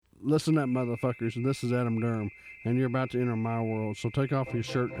Listen up, motherfuckers. This is Adam Durham, and you're about to enter my world. So take off your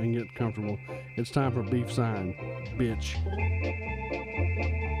shirt and get comfortable. It's time for Beef Sign, bitch.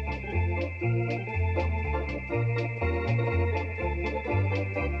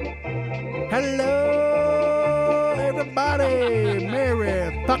 Hello, everybody.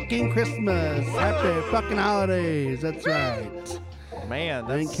 Merry fucking Christmas. Happy fucking holidays. That's right. Man,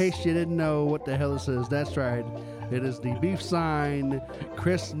 In case you didn't know what the hell this is, that's right. It is the Beef Sign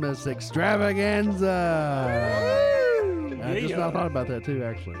Christmas Extravaganza. I just thought about that too,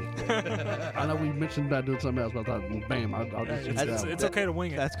 actually. I know we mentioned about doing something else, but I thought, bam, I'll just use that. It's okay to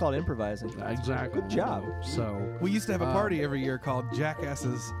wing it. That's called improvising. Exactly. Good job. So We used to have a party every year called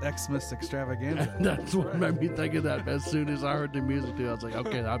Jackass's Xmas Extravaganza. that's what made me think of that. As soon as I heard the music too, I was like,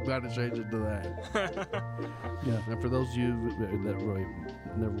 okay, I've got to change it to that. Yeah, and for those of you that really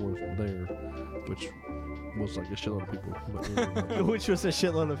never was there, which was like a shitload of people, but anyway. Which was a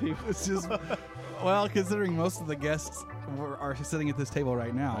shitload of people. It's just, well, considering most of the guests are sitting at this table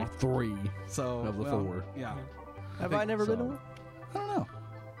right now, like 3 so of the well, 4. Yeah, Have I never been to one? I don't know.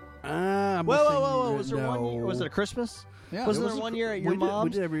 Whoa. Was there 1 year? Was it a Christmas? Yeah, Wasn't it there was 1 year at your we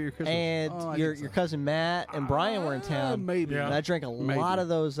mom's? did every year Christmas. And Oh, I your think so. cousin Matt and Brian were in town. Maybe. Yeah. And I drank a Maybe. lot of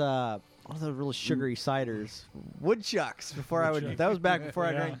those really sugary ciders, woodchucks. Before I would, Woodchuck. that was back before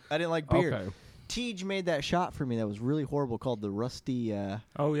I Yeah. drank. I didn't like beer. Okay. Tej made that shot for me that was really horrible, called the rusty,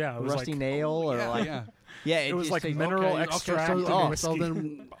 Oh yeah, it was rusty like, nail, or like yeah. it was just like tastes- mineral extract So, and so whiskey.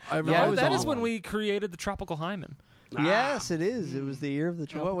 then Yeah, Oh, it was that is awesome. when we created the tropical hymen. Yes, it is. It was the year of the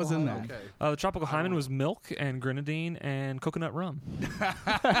tropical. What was in that? Hymen. Okay. The tropical hymen was milk and grenadine and coconut rum.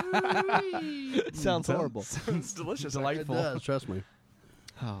 Sounds horrible. Sounds delicious. It Delightful. does, trust me.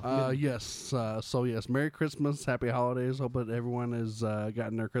 Yes. So yes, Merry Christmas, Happy Holidays. Hope that everyone has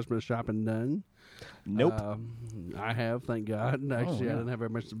gotten their Christmas shopping done. Nope. I have, thank God. Actually, yeah. I didn't have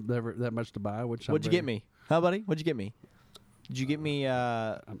that much to buy. Which What'd you get me? Huh, buddy? What'd you get me? Did you get me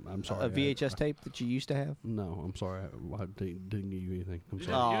I'm sorry. a VHS tape that you used to have? No, I'm sorry. I didn't give you anything. I'm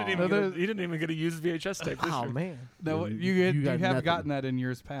sorry. Oh. You didn't even get a used VHS tape. This Oh year. man. No, You you got have nothing. gotten that in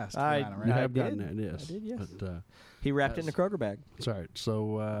years past. I- Brianna, You right? have gotten did. that, yes. I did, yes. But He wrapped it in a Yes. Kroger bag. it's all right.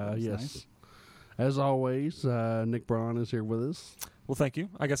 So That's yes, nice. as always, Nick Braun is here with us. Well, thank you.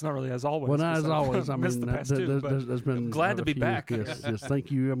 I guess not really as always. Well, not because as always. I missed mean, the past two, but there's been glad to a be few- back. Yes, yes.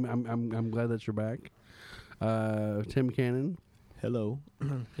 Thank you. I'm glad that you're back. Tim Cannon. Hello.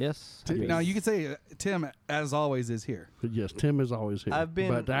 Yes. Now you could say Tim, as always, is here. Yes, Tim is always here. I've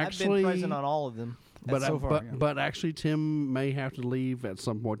been present on all of them. But so far, yeah. but actually, Tim may have to leave at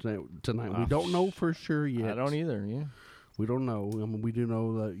some point tonight. We don't know for sure yet. I don't either. Yeah. We don't know. I mean, we do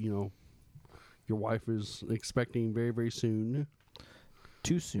know that your wife is expecting very, very soon.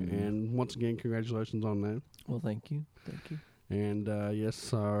 Too soon. And once again, congratulations on that. Well, thank you. Thank you. And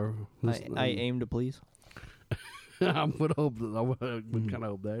yes, I aim to please. I would hope that. I would kind of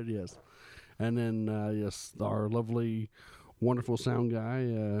hope that. Yes. And then yes, our lovely, wonderful sound guy,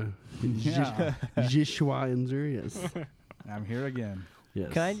 Yeah. Joshua Inzer. Yes. I'm here again.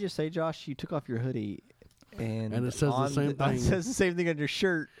 Yes. Can I just say, Josh, you took off your hoodie, and And it says the on same thing. It says the same thing on your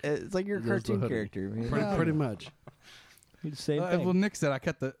shirt. It's like you're a It does the cartoon hoodie. character. Man. Pretty much. You do the same Well, thing. Nick said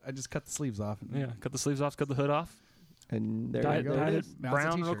I just cut the sleeves off. yeah, cut the sleeves off, cut the hood off, And there, dyed there it it is. Now it's a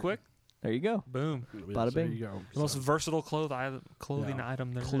brown real t-shirt. quick. There you go. Boom. Bada Yes, there bing. you go. The most So- versatile clothing Yeah.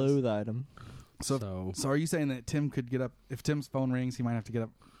 item there is. Clothes item. So are you saying that Tim could get up if Tim's phone rings? He might have to get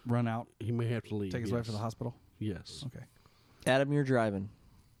up, run out, he may have to leave. take his wife to the hospital. Yes. Okay. Adam, you're driving.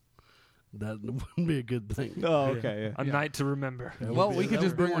 That wouldn't be a good thing. Oh, Yeah. okay. A night to remember. That Well, would we be- could that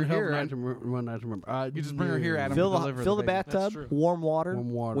just would be bring her one hell of a here night and- to one night to remember. You just bring her here, Adam. Fill deliver the the baby. bathtub, true. warm water.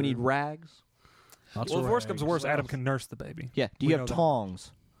 Warm water. We need rags. Lots Well, of if worse comes to rags. worse, Adam can nurse the baby. Yeah. Do We you know have that.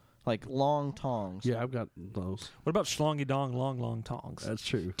 tongs? Like long tongs. Yeah, I've got those. What about schlongy dong long tongs? That's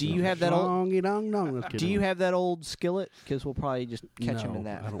true. Do you have that old- Longy dong dong? Let's get Do you on. have that old skillet? Because we'll probably just catch him in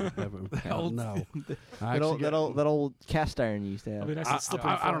that. I don't have him. old- No. That old cast iron you used to I'll have. be nice and slippery.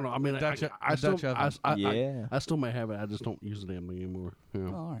 I don't know. I mean, Dutch- I still, Dutch oven. Yeah. I still may have it. I just don't use the damn thing anymore. You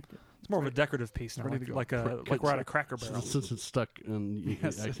know. Oh, all right. It's more of a decorative piece now, Ready to go. like we're at a Cracker Barrel. Since it's stuck and you,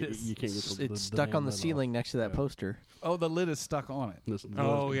 Yes, I it can't, is. you can't get the It's the stuck damn on the lid off. ceiling next to that Yeah. poster. Oh, the lid is stuck on it. This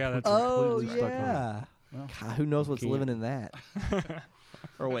Oh, lid is yeah, that's completely Oh, stuck on it. yeah. Well, God, who knows what's Can't. living in that?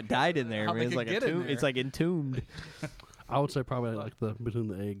 Or what died in there? How Man. they It's could like get in there. it's like entombed. I would say probably like between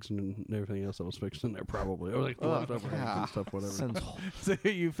the eggs and everything else that was fixed in there, probably, or like the leftover eggs and stuff, whatever. Sounds so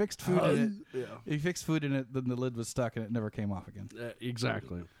you fixed food in it. Yeah, You fixed food in it, then the lid was stuck and it never came off again.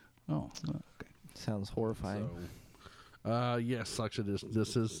 exactly. Oh, okay. sounds horrifying. So, yes, actually,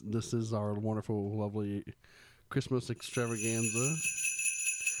 this is our wonderful, lovely Christmas extravaganza.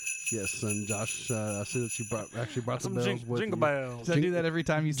 Yes, and Josh, I see that you brought the Some bells with jingle you. bells. Should I do that every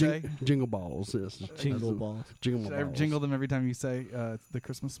time you say? Jingle balls, yes. Jingle balls. Jingle Should I balls. jingle them every time you say the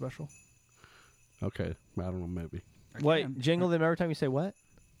Christmas special? Okay, I don't know, maybe. Wait, jingle them every time you say what?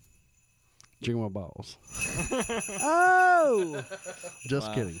 Jingle balls. Oh! Just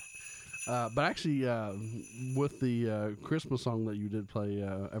Wow. kidding. But actually, with the Christmas song that you did play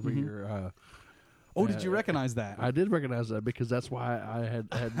every year, Oh, did you recognize that? I did recognize that because that's why I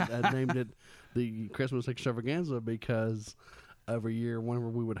had named it the Christmas Extravaganza, because every year whenever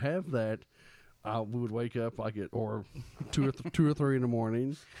we would have that, we would wake up like at or 2 or 3 in the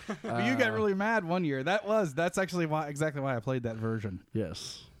morning. But you got really mad one year. That's actually exactly why I played that version.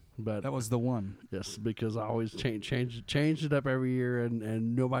 Yes, but That was the one. yes, because I always changed it up every year,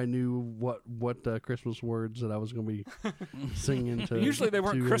 and nobody knew what Christmas words that I was going to be singing to. Usually they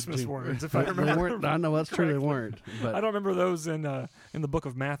weren't to- Christmas to- words, if I They remember. weren't. I know that's true. They weren't. But I don't remember those in the book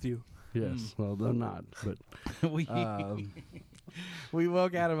of Matthew. yes, well, they're not. But we we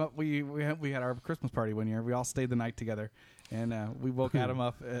woke Adam up. We had our Christmas party one year. We all stayed the night together, and we woke Adam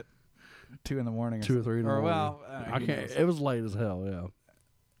up at 2 in the morning. 2 or 3 in the morning. Well, I can't. It was late as hell. Yeah.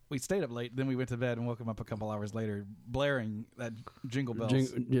 We stayed up late. Then we went to bed and woke him up a couple hours later, blaring that jingle bells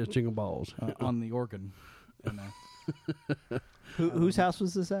Jingle balls. on the organ. And, Whose house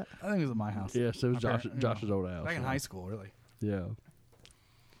was this at? I think it was at my house. Yes, it was My parent- Josh's old house. Back in yeah. high school, really. Yeah.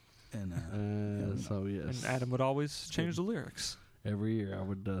 And So yes, And Adam would always change the lyrics every year I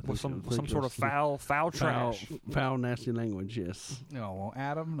would with some think sort of foul trash. foul, nasty language. Yes. no, well,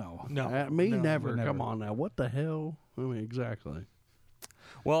 Adam, no. No, Me no. never. never. Come on now. What the hell? I mean, exactly.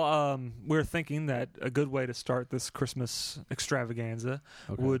 Well, we're thinking that a good way to start this Christmas extravaganza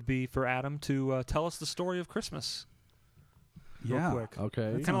Okay. would be for Adam to tell us the story of Christmas. Yeah. Real quick. Okay.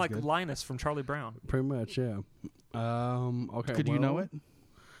 Kind of sounds like good. Linus from Charlie Brown. Pretty much. Yeah. Okay. Could you know well, it?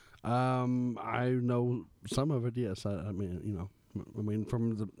 I know some of it. Yes. I mean, you know. I mean,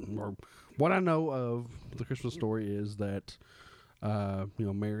 or what I know of the Christmas story is that,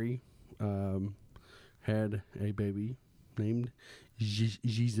 Mary, had a baby named Jesus.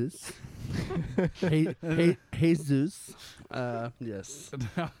 Jesus. Yes.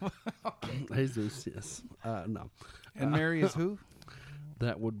 Jesus. Yes. No. And Mary is who?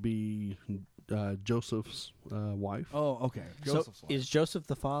 That would be Joseph's wife. Oh, okay. So Joseph's wife. is Joseph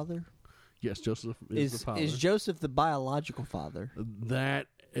the father? Yes, Joseph is the father. Is Joseph the biological father? That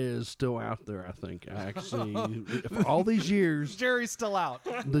is still out there, I think. Actually, for all these years, Jerry's still out.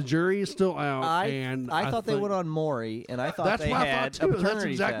 the jury is still out. I and thought they think- went on Maury, and I thought That's they what I had thought a too. That's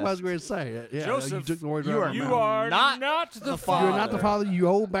paternity exactly what I was test. going to say. Yeah, Joseph, you took the words you right are out of my You mouth. are Not not the father. You're not the father, you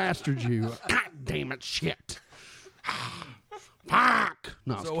old bastard, you. God damn it, shit. Fuck.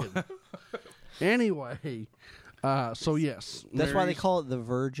 No, I was kidding. Anyway, so yes. That's why they Mary's- call it the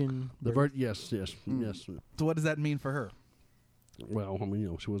virgin. Yes. Yes. So what does that mean for her? Well, I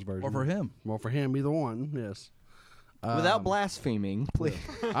mean, she was virgin. Or for him? Well, for him, either one, yes. Without blaspheming, please.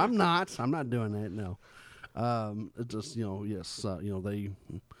 I'm not doing that, no. It's just, yes, they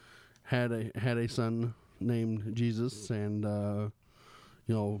had a son named Jesus, and,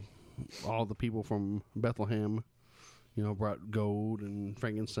 all the people from Bethlehem, brought gold and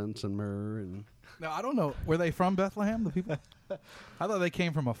frankincense and myrrh and... Now, I don't know. Were they from Bethlehem, the people? I thought they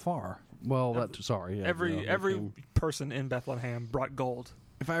came from afar. Well, sorry. Yeah, Every they came, person in Bethlehem brought gold,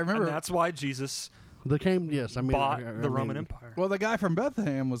 If I and remember, that's why Jesus they came, yes. I mean, bought I the Roman mean, Empire. well, the guy from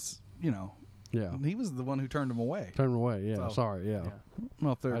Bethlehem was, Yeah. he was the one who turned him away. Turn them away, yeah. So- Sorry, yeah.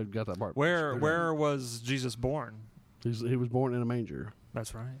 Well, if they're I got that part. Where was Jesus born? He was born in a manger,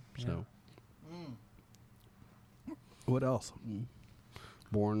 That's right. Yeah. so... what else?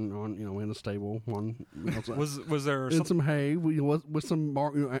 Born on, in a stable, Was there in some hay with some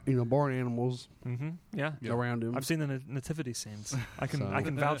barn animals yeah. around him. I've seen the nativity scenes. I So-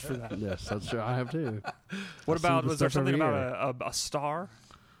 can vouch for that. Yes, that's true. I have too. What I see about the was there stuff every something about a star?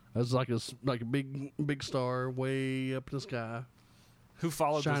 It's like a big star way up in the sky, Who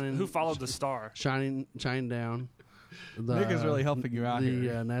followed Shining- who followed the star? shining down. The, Nick is really helping you out the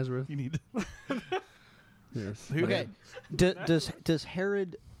here. Nazareth. You need Yes. Who- Okay. Does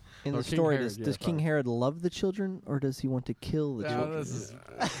Herod in Oh, the King story Herod, does yeah, King sorry. Herod love the children, or does he want to kill the No, children? this is,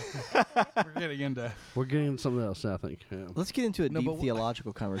 we're getting into. We're getting into something else, I think. Yeah. Let's get into a No, deep but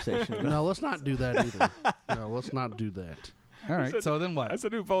theological conversation. No, let's not do that either. No, let's not do that. All right. So then I what?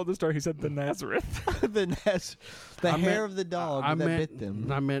 said who followed the star. He said the Nazareth. the I hair meant- of the dog I that meant, bit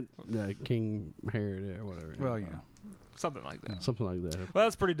them. I meant King Herod or whatever. Well, yeah. Something like that. Something like that. Well,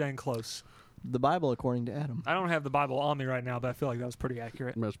 that's pretty dang close. The Bible according to Adam. I don't have the Bible on me right now, but I feel like that was pretty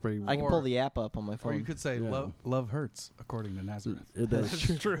accurate. That's pretty. I can pull the app up on my Or phone. you could say Yeah. love hurts according to Nazareth.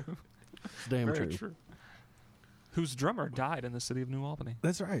 That's True. damn Very true. true. Whose drummer died in the city of New Albany.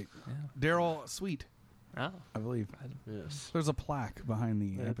 That's right. Yeah. Daryl Sweet, Oh. I believe. Yes. There's a plaque behind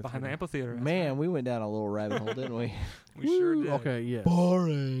the amphitheater. Behind the amphitheater. Man, we went down a little rabbit hole, didn't we? We sure did. Okay. Yes.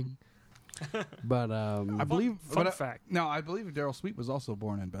 Boring. But I believe. Fun but fact. No, I believe Daryl Sweet was also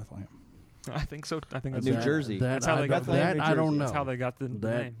born in Bethlehem. I think so. I think that's New right. Jersey. That's how they got the Bethlehem, that New I don't Jersey. know. That's how they got the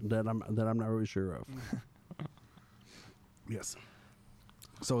name. that I'm not really sure of. Yes.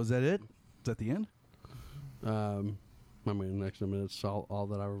 So is that it? Is that the end? I mean, next minute, it's all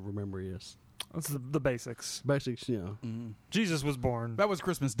that I remember. Yes. That's the basics. Basics. You know. Jesus was born. That was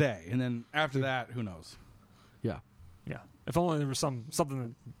Christmas Day, and then after that, who knows? Yeah. Yeah. If only there was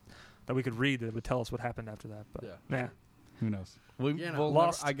something that we could read that would tell us what happened after that. But Yeah. Who knows? You know.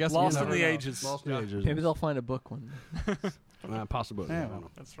 Lost- I guess lost we'll in never the know. ages. Lost in the ages. Maybe they'll find a book one day. Possibility. Yeah. I don't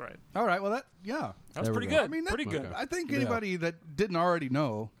know. That's right. All right. Well, that That was There we pretty go. good. I mean, that- pretty good. Okay. I think Yeah. anybody that didn't already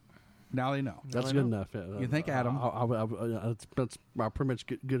know, now they know. That's I good know. enough. Yeah. You think, Adam? That's pretty much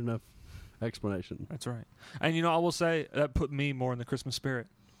good enough explanation. That's right. And I will say that put me more in the Christmas spirit,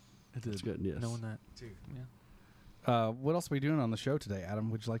 It's good. Yes. knowing that. Yeah. What else are we doing on the show today,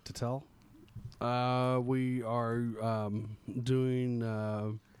 Adam? Would you like to tell? We are doing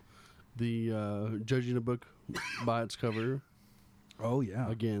the judging a book by its cover Oh yeah.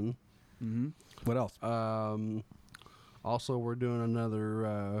 again. Mm-hmm. What else? Also, we're doing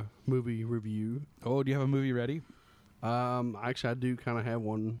another movie review. Oh, do you have a movie ready? Actually, I do kind of have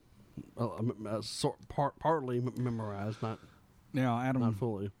one, partly memorized, not Now, Adam, not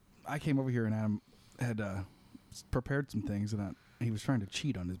fully. I came over here and Adam had prepared some things, and he was trying to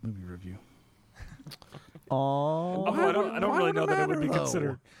cheat on his movie review. Oh, I don't really know that it would be matter,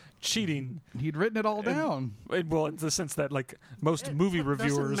 considered cheating. He'd written it all down. Well, in the sense that like most movie doesn't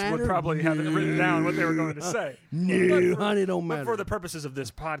reviewers would matter. probably have it written down what they were going to say. No, honey, don't But matter. for the purposes of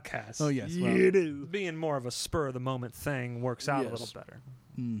this podcast, Oh yes. Well, You do. being more of a spur of the moment thing works out a Yes. little better.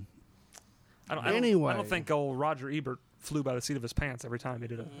 mm. Anyway. I don't think old Roger Ebert flew by the seat of his pants every time he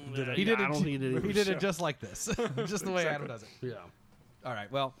did a. He did I it. don't think he did He it. did it just like this, just the way Adam does it. Yeah. All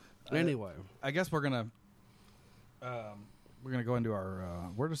right. Well, Anyway, I guess we're gonna go into our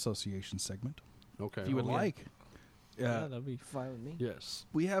word association segment. okay. If you would okay. like. yeah, that'd be fine with me. Yes.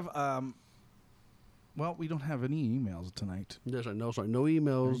 We have. Well, we don't have any emails tonight. Yes, I know. Sorry, no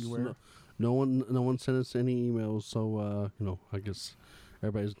emails. Are you aware? No one sent us any emails. So I guess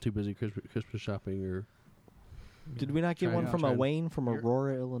everybody's too busy Christmas shopping or. Did we not get one from trying. Wayne from You're-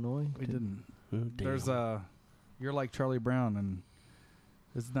 Aurora, Illinois? We didn't. Oh, damn. There's you're like Charlie Brown, and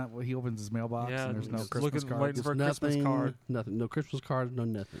isn't that what he opens his mailbox? Yeah, and there's no just Christmas looking- cards. waiting for a Christmas nothing, card. Nothing. No Christmas cards. No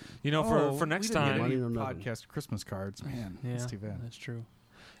nothing. For next we didn't time. get any Money or nothing. podcast Christmas cards. Man, Yeah, that's too bad. that's true.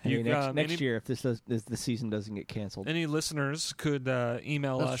 I mean, You, next any- year, if this the season doesn't get canceled. Any listeners could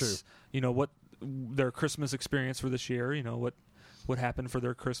email That's us. true. What their Christmas experience for this year. What happened for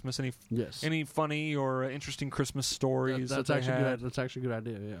their Christmas. Yes. Any funny or interesting Christmas stories. That's that they actually had. good. That's actually a good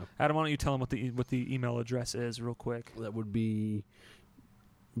idea. Yeah. Adam, why don't you tell them what the email address is real quick? That would be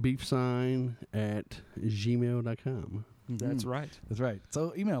beefsign@gmail.com. That's right. That's right.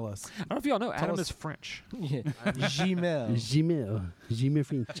 So email us. I don't know if y'all know, Adam us- is French. Yeah. Gmail. Gmail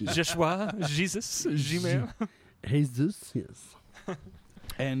French. Joshua, Jesus, Gmail. Jesus. Yes.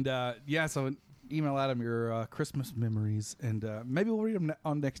 And so email Adam your Christmas memories, and maybe we'll read them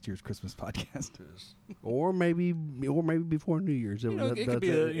on next year's Christmas podcast. Or maybe before New Year's. It could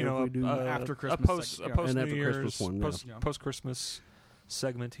be after Christmas a post segment, yeah. New And after Year's Christmas one, yeah. post Christmas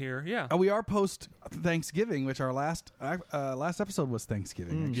segment here. Yeah. We are post Thanksgiving, which our last episode was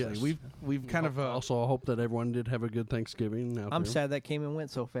Thanksgiving. Actually, yes. we've kind of also, I hope that everyone did have a good Thanksgiving. Out I'm there. sad that came and went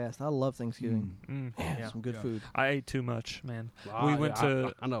so fast. I love Thanksgiving. Yeah. Some good Yeah. food. I ate too much, man. Ah, We went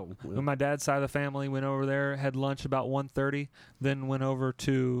to I know. when my dad's side of the family went over there, had lunch about 1:30, then went over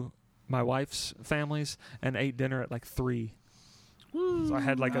to my wife's family's and ate dinner at like 3. So I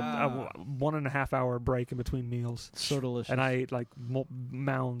had like a 1.5 hour break in between meals. So delicious. And I ate like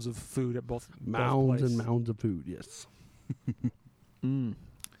mounds of food at both Mounds places. and mounds of food. Yes.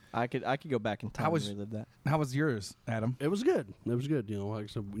 I could go back in time How was- and relive that. How was yours, Adam? It was good. It was good. Like I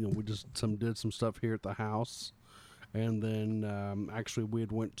said, we just did some stuff here at the house, and then actually we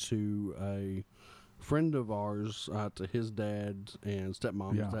had went to a friend of ours to his dad and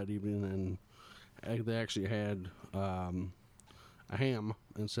stepmom's that evening, and they actually had a ham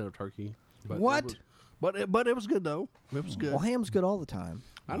instead of turkey. But What? But it was good though. It was good. Well, ham's good all the time.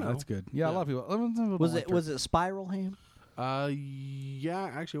 I know. That's good. Yeah, a Yeah. lot of people. Was it spiral ham? Yeah,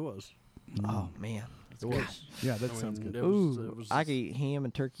 actually it was. Oh man, It was. Yeah, that sounds good. It was, ooh, it was I could eat ham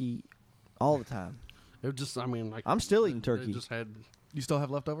and turkey all the time. It was just. I mean, like I'm still eating they turkey. just had. You still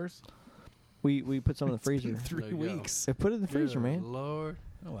have leftovers? We put some in the It's been freezer. 3 There you go. weeks. I put it in the freezer, Good man. Lord.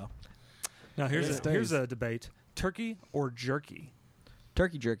 Oh well. Now Yeah. here's a debate: turkey or jerky?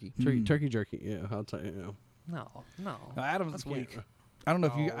 Turkey jerky. Turkey jerky. Yeah, I'll tell you. No. Now, Adam, That's weak. I don't know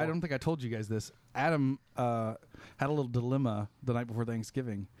if you. Oh. I don't think I told you guys this. Adam had a little dilemma the night before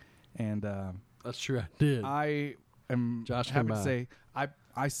Thanksgiving, and That's true. I did. I am Josh happy came to say say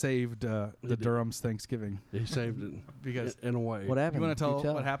I saved the did. Durham's Thanksgiving he saved it because in a way. What happened? you want to tell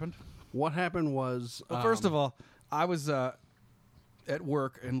You what happened? What happened was. Well, first of all, I was at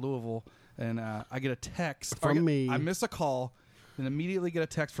work in Louisville, and I get a text From me. I miss a call, and immediately get a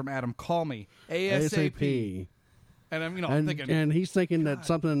text from Adam. Call me ASAP. And I'm, I'm thinking, and he's thinking that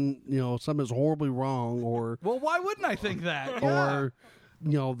something's horribly wrong, or well, why wouldn't I think that? or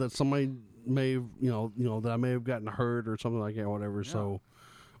that somebody may have, that I may have gotten hurt or something like that, whatever. So,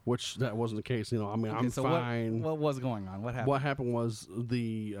 which that wasn't the case. I mean, Okay, I'm so fine. What was going on? What happened? What happened was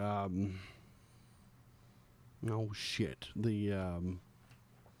the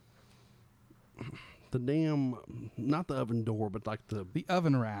the damn, not the oven door, but like the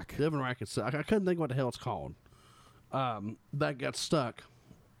oven rack. oven rack itself. I couldn't think what the hell it's called. That got stuck,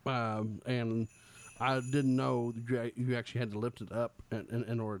 and I didn't know you actually had to lift it up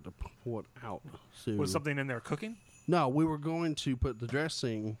in order to pull it out. So, Was something in there cooking? no, we were going to put the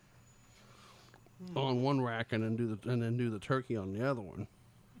dressing on one rack and then do the turkey on the other one.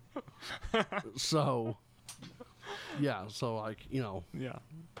 So, yeah. So Yeah.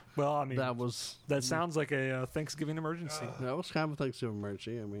 Well, I mean, that sounds like a Thanksgiving emergency. was kind of a Thanksgiving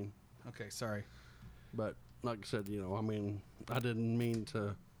emergency. I mean, Okay, sorry. but like I said, I mean, I didn't mean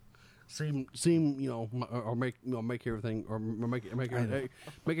to seem, or make everything, or make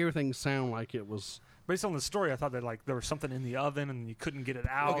everything sound like it was. Based on the story, I thought that like there was something in the oven and you couldn't get it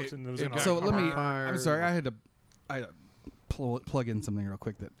out, Okay, and it was so let me. fire. I'm sorry. I had to plug in something real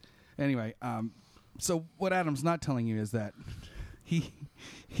quick. That anyway. So what Adam's not telling you is that he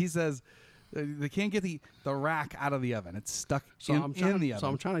says they can't get the rack out of the oven. It's stuck in the oven. So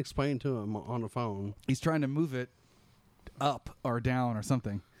I'm trying to explain to him on the phone. He's trying to move it up or down or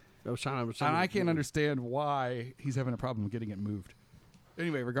something. I was trying And I can't understand why he's having a problem getting it moved.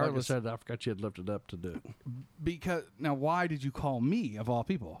 Anyway, regardless, Like I said, I forgot you had lifted up to do it. because now why did you call me of all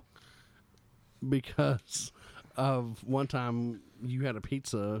people? Because of one time you had a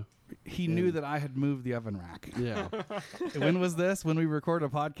pizza. He knew that I had moved the oven rack. Yeah, When was this? When we recorded a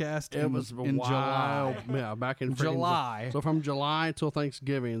podcast? it was in July. July. Yeah, back in freaking July. So from July till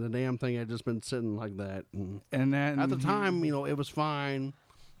Thanksgiving, the damn thing had just been sitting like that. And And then at the time, it was fine.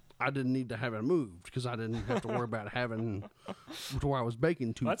 I didn't need to have it moved because I didn't have to worry about having to where I was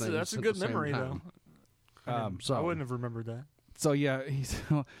baking two things. That's a at good the same memory time. though. So I wouldn't have remembered that. So yeah, he's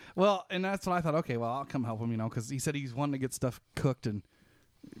well, and that's what I thought. Okay, well, I'll come help him, because he said he's wanting to get stuff cooked and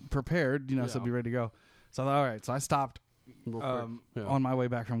prepared, so Yeah. be ready to go. So I thought, all right. So I stopped real quick. Yeah. on my way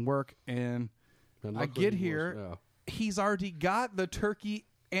back from work, and And I luckily get he was- here. yeah. He's already got the turkey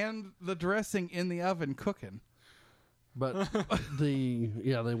and the dressing in the oven cooking. But they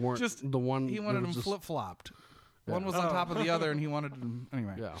weren't Just the one. He it wanted was them just- flip flopped. Yeah. One was on top of the other, and he wanted them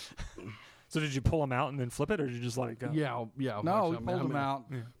anyway. Yeah, So did you pull them out and then flip it, or did you just let it go? yeah. No, we actually, pulled them out.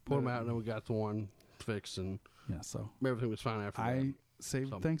 Yeah. Pulled them out, and then we got the one fixed, and Yeah. So everything was fine after I that. saved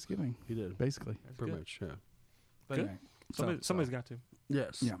So- Thanksgiving He did basically. pretty good. much. Yeah. But Good. anyway, Somebody's got to.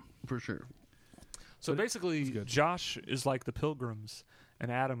 Yes. Yeah. For sure. So basically, good. Josh is like the Pilgrims,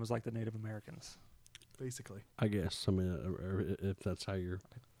 and Adam was like the Native Americans. basically. I guess. I mean, if that's how you're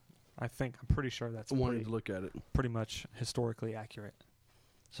I'm pretty sure that's wanting pretty, to look at it. pretty much historically accurate.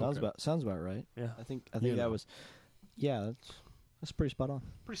 Sounds Okay. about right. Yeah, I think You that know. was. Yeah, that's pretty spot on.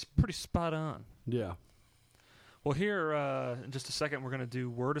 pretty spot on. Yeah. Well, here in just a second, we're going to do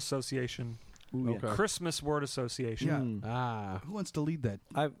word association, Ooh, Okay. Christmas word association. Yeah. Mm. Ah. Who wants to lead that?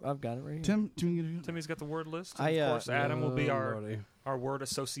 I've got it right here. Tim, do you get Timmy's got the word list. I, And of course, Adam will be Lordy. our word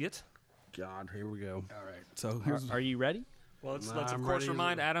associate. God, here we go. All right. So here's Are you ready? Well, let's Nah, of I'm course ready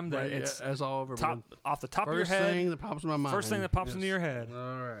remind Adam that ready it's as all over. off the top of your First head. thing that pops in my mind. First thing that pops Yes. into your head.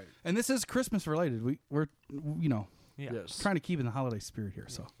 All right. and this is Christmas related. We're Yeah. Yes. trying to keep in the holiday spirit here.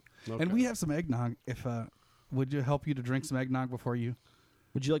 So Okay. and we have some eggnog. If would you help you to drink some eggnog before you?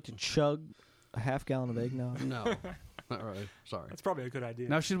 Would you like to chug a half gallon of eggnog? No. Not really. Sorry. That's probably a good idea.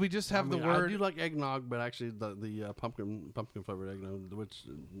 Now should we just have I mean, the word? I do like eggnog, but actually the pumpkin flavored eggnog, which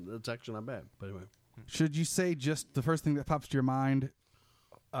it's actually not bad. But anyway, Should you say just the first thing that pops to your mind?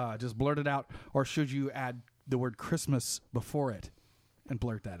 Just blurt it out, or should you add the word Christmas before it and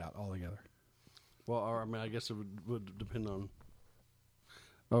blurt that out altogether. Well, or, I mean, I guess it would depend on.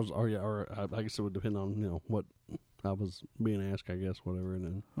 I guess it would depend on what I was being asked. I guess whatever, and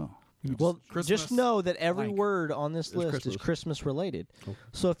then Oh, Well, Christmas just know that every blank. word on this It's list is Christmas. Christmas related. Okay.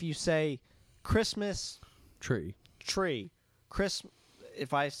 So if you say Christmas tree, tree,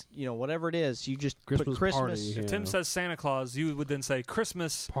 if I whatever it is, you just Christmas put Christmas party. If Yeah. Tim says Santa Claus, you would then say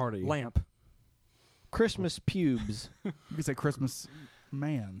Christmas Party. lamp, Christmas pubes. You could say Christmas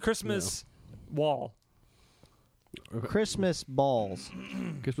man. Christmas wall. Christmas balls,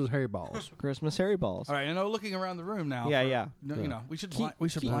 Christmas hairy balls. Christmas hairy balls. All right, I know. Looking around the room now. Yeah, for- yeah. No, Yeah. You know, we should Keep- we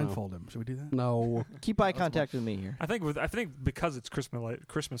should keep- blindfold him. Should we do that? No, Keep eye contact with me here. I think because it's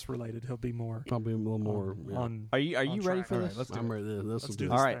Christmas related, he'll be more probably a little more. Yeah. on. Are you On ready track. for All right, this? let's do I'm it. ready. This Let's will do do.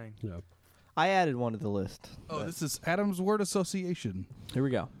 this All right. thing. Yeah. I added one to the list. Oh, but this is Adam's word association. here we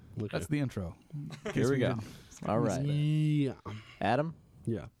go. Okay. That's the intro. In Here case we go. didn't- All right, Yeah. Adam,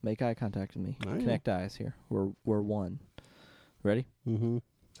 Yeah. make eye contact with me. I am. Connect eyes here. We're one. Ready? Mm-hmm.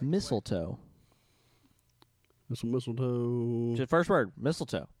 Mistletoe. This mistletoe. Just first word.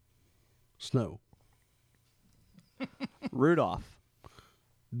 Mistletoe. Snow. Rudolph.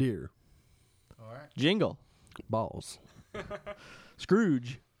 Deer. All right. Jingle. Balls.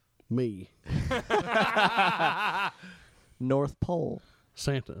 Scrooge. Me. North Pole.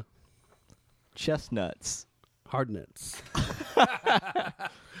 Santa. Chestnuts. Hard nuts.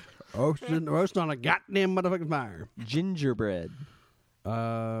 Roast on a goddamn motherfucking fire. Gingerbread.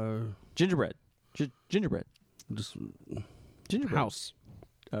 Gingerbread. Gingerbread. Just Gingerbread. house.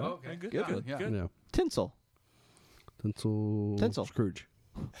 Okay. Good, Good, good, yeah. good. Yeah. Tinsel. Tinsel. Scrooge.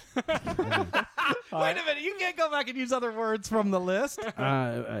 Wait a minute. You can't go back and use other words from the list.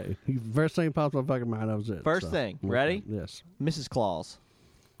 First thing pops in my fucking mind. That was it. First thing. Ready? Yes. Mrs. Claus.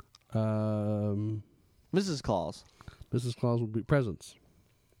 Mrs. Claus. Mrs. Claus would be presents.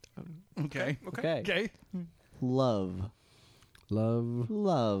 Okay. Okay. Okay. Love. Love.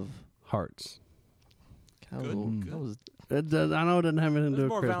 Love. Hearts. That Good, was- good. that was- It does, I know it doesn't have anything to do There's with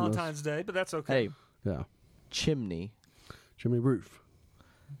more Christmas. Valentine's Day, but that's okay. hey, Yeah. chimney. Chimney roof.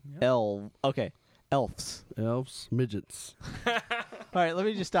 Okay. Elves. Elves. Midgets. All right, let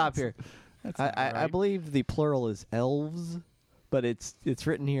me just stop here. That's I not I right. believe the plural is elves, but it's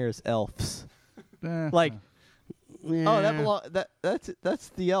written here as elves. Eh, Like, Yeah. oh, that's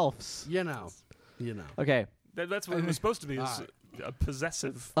the elves. You know. Okay. That's what it was supposed to be. Is a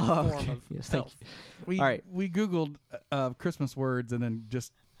possessive Oh, form okay. of Yes, thank elf. we All right. we Googled Christmas words and then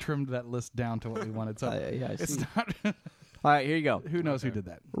just trimmed that list down to what we wanted. So Yeah, I it's see. not. All right, here you go. Who knows who did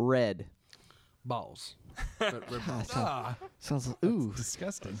that? Red. Balls. Sounds ooh.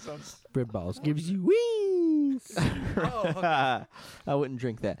 Disgusting. Red balls gives you wings. I wouldn't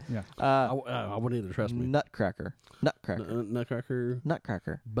drink that. Yeah. I wouldn't either. Trust me. Nutcracker. Nutcracker. Nutcracker.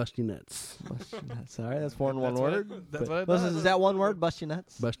 Nutcracker. Busty nuts. Bust your nuts. All right, that's more than one That's what word. it- that's but- what it listen, does. is that one word? Bust your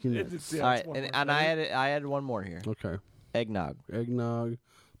nuts. Busty nuts. Yeah, All it's right, one word. and I added one more here. Okay. Eggnog. Eggnog.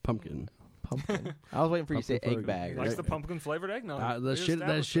 Pumpkin. Pumpkin. I was waiting for you to say Pumpkin egg bag. He likes the pumpkin flavored eggnog. That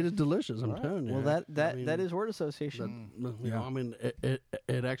shit is delicious. I'm telling you. Well, that I mean, that is word association. You know, I mean,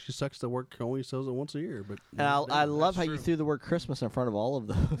 it actually sucks that work only sells it once a year. But And I love how you threw the word Christmas in front of all of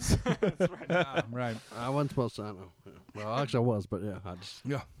those. Right. I wasn't supposed to. I know. Yeah. Well, actually, I was, but yeah, I just.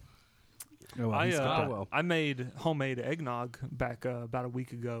 Yeah. Oh, well, he's got that. well. I made homemade eggnog back about a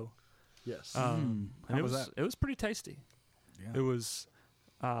week ago. Yes. And How it was was that? it was pretty tasty. Yeah. It was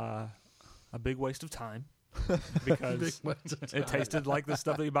a big waste of time because it tasted like the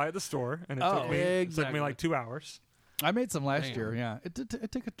stuff that you buy at the store, and it took me exactly. like 2 hours. I made some last Damn. year. Yeah, it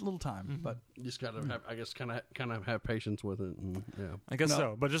took a little time, but You just gotta have, I guess, kind of have patience with it. And, yeah. I guess No.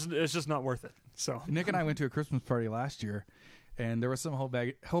 so, but it's just not worth it. So Nick and I went to a Christmas party last year, and there was some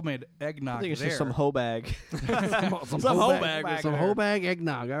homemade eggnog I think it's there. just some hoe bag. Some hoe bag. bag Some there. whole bag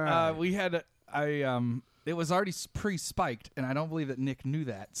eggnog. All right. We had it was already pre-spiked, and I don't believe that Nick knew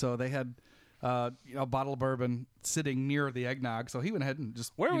that. So they had a bottle of bourbon sitting near the eggnog. So he went ahead and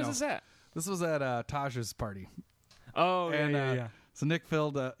just where was this at? This was at Taj's party. Oh, And yeah. so Nick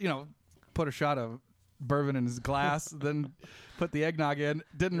filled, put a shot of bourbon in his glass, then put the eggnog in.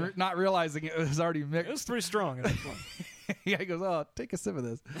 Not realizing it was already It was mixed. pretty strong at that point. Yeah, he goes, "Oh, take a sip of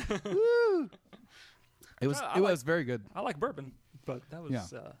this." Woo! It was I it like- was very good. I like bourbon, but that was Yeah.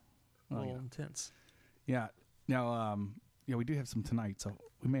 a little intense. Yeah. Now, we do have some tonight, so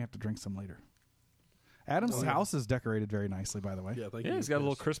we may have to drink some later. Adam's house is decorated very nicely, by the way. yeah, thank Yeah, you. he's got a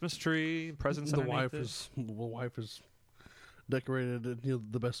little Yes. Christmas tree, presents. The underneath wife is decorated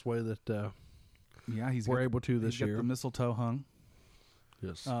it, the best way that Yeah, we're able to this he's got year. the mistletoe hung.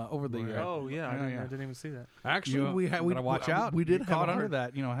 Yes. over the. Oh yeah, I didn't even see that. Actually, we had we gotta watch out. We did Get have caught a under hard,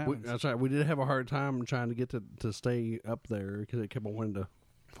 that. You know what happens. that's right. We did have a hard time trying to get to stay up there because it kept on wanting to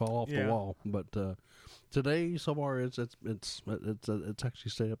fall off the wall. But today, so far, it's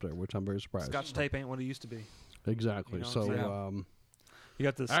actually stayed up there, which I'm very surprised. Scotch tape ain't what it used to be. Exactly. You know what I'm So You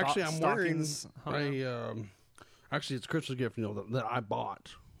got the actually, I'm wearing stockings hung up. actually, it's a Christmas gift, that I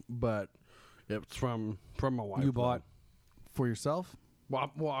bought, but it's from my wife. You bought for yourself?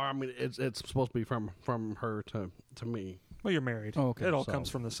 Well, I mean, it's supposed to be from her to me. Well, you're married. Oh, okay. It all So, comes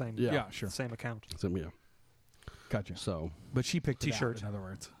from the same. yeah. Sure. Same account. So, yeah. Gotcha. So But she picked T-shirt. it out, in other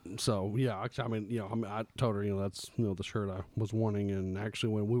words. So yeah, actually, I told her, that's the shirt I was wanting, and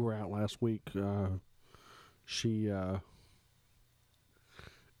actually when we were out last week, she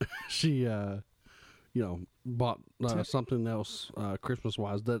bought something else Christmas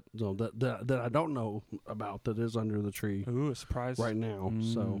wise that that I don't know about that is under the tree Ooh, a surprise. right now.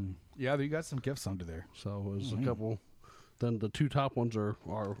 So Yeah, you got some gifts under there. there's a couple. Then the two top ones are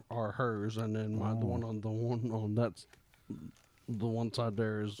hers, and then the one on that's the one side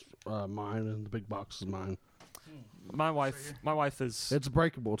there is mine, and the big box is mine. My wife is. It's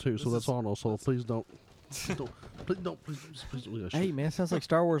breakable too, so that's all. So please don't. Please. Hey, man, sounds like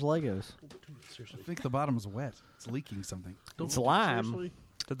Star Wars Legos. Seriously. I think the bottom's wet. It's leaking something. It's lime. Seriously?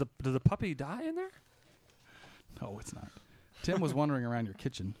 Did the puppy die in there? No, it's not. Tim was wandering around your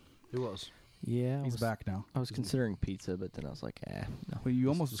kitchen. It was. Yeah, He's back now. I was considering pizza, but then I was like, no. Well, you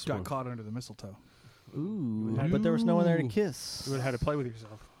almost is got fun. caught under the mistletoe. Ooh, but there was no one there to kiss. You would have had to play with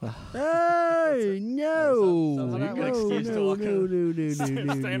yourself. Hey, no. Sounds like a good excuse to walk in.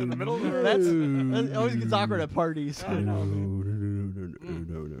 Stand in the middle of the room. That always gets awkward at parties. I know, man.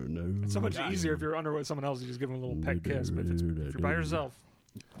 No. It's so much easier if you're under with someone else. You just give them a little pet kiss. But if you're by yourself,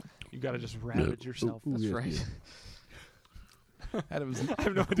 you got to just ravage yourself. That's right. Adam's, I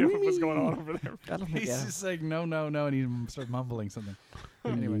have no idea what's going on over there. I don't think he's Adam. just saying no, and he started mumbling something.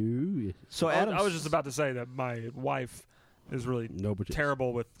 Anyway, So Adam, I was just about to say that my wife is really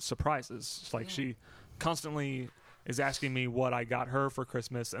terrible with surprises. It's like she constantly is asking me what I got her for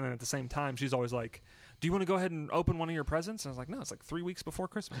Christmas, and then at the same time, she's always like, "Do you want to go ahead and open one of your presents?" And I was like, "No, it's like 3 weeks before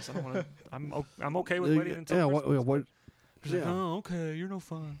Christmas. I don't want to. I'm okay with waiting until Christmas." What? She's like, "Oh, okay, you're no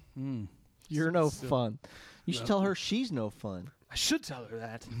fun." you're no fun. You should tell her she's no fun. I should tell her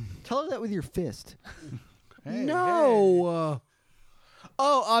that. Tell her that with your fist. No.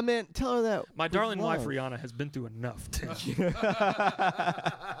 Oh, I meant tell her that. My with darling wife love. Rihanna has been through enough.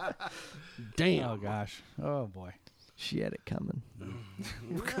 Damn. oh gosh, oh boy. She had it coming.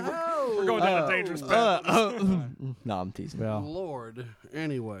 We're going down a dangerous path. No, I'm teasing. Well, Lord.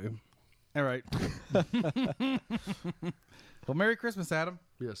 Anyway. all right. Well, Merry Christmas, Adam.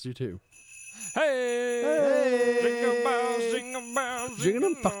 Yes, you too. Hey, jingle bells, jingle bells, Jigging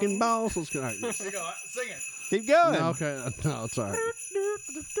them fucking balls. Let's go. Sing it. Keep going. No, okay. No, it's all right.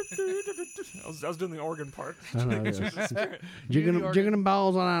 I was doing the organ part. I know, yes. Jigging them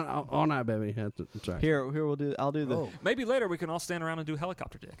balls all night, baby. That's right. Here we'll do. I'll do the. Oh. Maybe later we can all stand around and do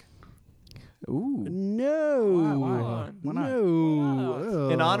helicopter dick. Ooh. No. Why not? No.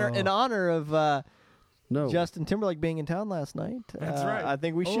 In honor of No. Justin Timberlake being in town last night. That's right. I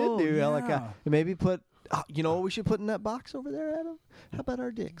think we should Oh, do yeah. helicopter. Maybe put. You know what we should put in that box over there, Adam? How about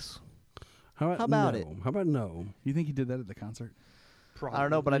our dicks? How about no? it? How about no? You think he did that at the concert? Probably. I don't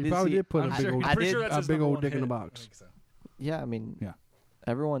know, but I You did probably see. did put I'm a sure- big old, I'm pretty sure that's a his big number old one dick in hit. the box. Yeah, I mean, Yeah.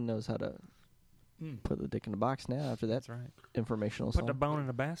 everyone knows how to put the dick in the box now after that That's right. informational Put the song. bone in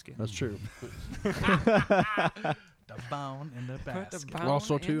a basket. That's true. The bone in the Put the basket. bone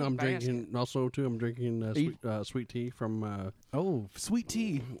Also, in too, the I'm basket. drinking sweet tea from Oh, sweet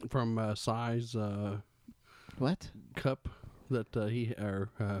tea. Size What? cup that he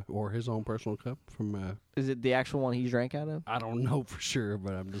or his own personal cup from. Is it the actual one he drank out of? I don't know for sure,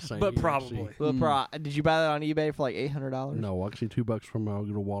 but I'm just saying. But here, probably. see. Well, did you buy that on eBay for like $800? No, actually $2 from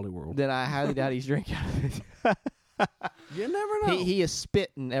good old Wally World. Then I highly doubt he's drinking out of it. You never know. He is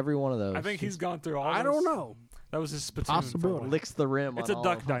spit in every one of those. I think he's gone through all I those. don't know. That was his spittoon. Possibility. licks the rim. It's on a all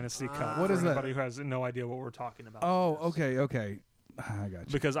Duck of them. Dynasty cup. What for is that? anybody who has no idea what we're talking about. Oh, okay. I got you.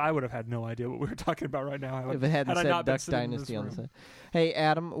 Because I would have had no idea what we were talking about right now. If it hadn't had I said not been Duck sitting in Dynasty this on the room. side. Hey,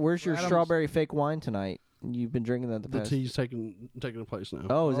 Adam, where's your Adam's- strawberry fake wine tonight? You've been drinking that the The past. tea's taking place now.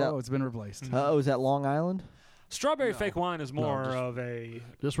 Oh, is that? it's been replaced. Is that Long Island? Strawberry fake wine is more just- of a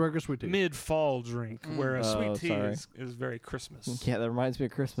Just regular sweet tea. mid-fall drink, whereas Oh, sweet tea sorry. is very Christmas. Yeah, that reminds me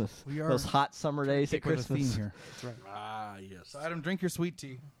of Christmas. We are Those hot summer days at stick with a Christmas. theme here. That's right. Ah, yes. So, Adam, drink your sweet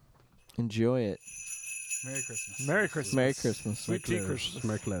tea. Enjoy it, Merry Christmas. Merry Christmas. Merry Christmas. Sweet tea Christmas.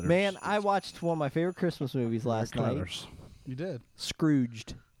 Smack letters. man. I watched one of my favorite Christmas movies last night. Letters. You did.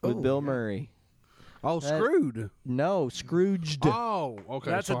 Scrooged with Oh, Bill yeah. Murray. Oh, That- Screwed. No, Scrooged. Oh,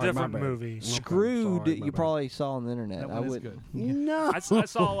 okay. That's a sorry, my different bad. movie. Okay, Screwed. sorry, my You bad. probably saw on the internet. That I one is would. good. No. I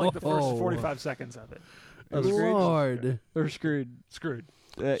saw like the first Oh. 45 seconds of it. Oh, Scrooged? Lord. Or Screwed. Screwed.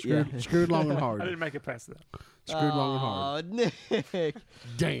 Yeah. Screwed long and I hard. didn't make it past that. Screwed long and hard. Oh, Nick.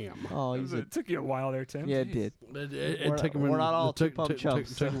 Damn. Oh, he's a, It took you a while there, Tim. yeah, it did. It took him. We're not all it took, two-pump took,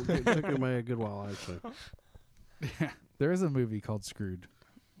 chumps. took him a good while, actually. There is a movie called Screwed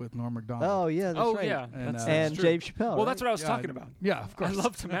with Norm Macdonald. Oh, yeah, that's Oh right. yeah, And, that's, And true. Dave Chappelle. Well, right? that's what I was Yeah, talking about. Yeah, of I course.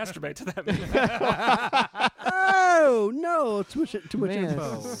 love to masturbate to that movie. Oh no! Too much Man,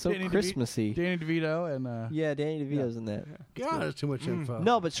 info. it's so Danny DeVito- Christmassy. Danny DeVito and Yeah, Danny DeVito's in that. God, it's too much info.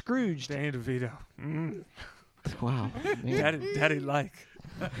 No, but Scrooged. Danny DeVito. Wow. Man. Daddy like.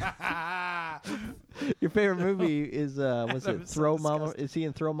 Your favorite movie is was That it was so Throw Mama? disgusting. Is he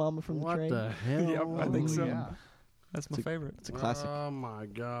in Throw Mama from the What Train? the hell? Yep, I think so. Yeah. That's my favorite. It's a classic. Oh my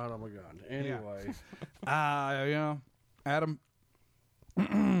god! Oh my god! Anyway, Adam,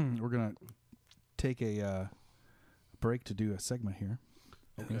 we're gonna take a break to do a segment here.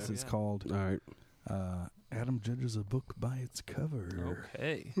 This is called all right. Adam judges a book by its cover.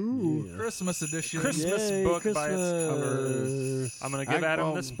 Okay. Christmas edition. Christmas Yay, book by its Christmas. cover. I'm going to give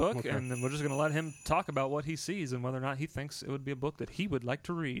Adam this book, okay. and then we're just going to let him talk about what he sees and whether or not he thinks it would be a book that he would like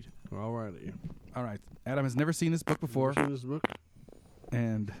to read. Alrighty. All right. Adam has never seen this book before, Seen this book?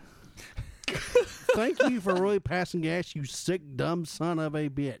 and Thank you for really passing gas, you sick, dumb son of a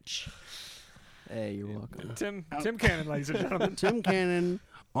bitch. Hey, you're welcome. Tim Cannon, ladies and gentlemen. Tim Cannon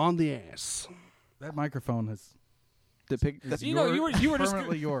on the ass. that microphone has. You know, you were just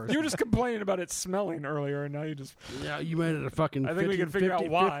permanently yours. you were just complaining about it smelling earlier, and now you just Yeah, you made it a fucking I think we 50, can figure out 50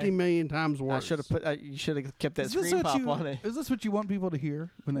 why. 50 million times I worse. should have put. You should have kept that Is this screen what pop you- on it. Is this what you want people to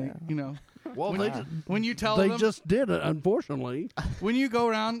hear when they, you know, Well, when you tell they them, just did it, unfortunately. when you go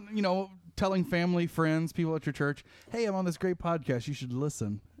around, you know, telling family, friends, people at your church, "Hey, I'm on this great podcast. You should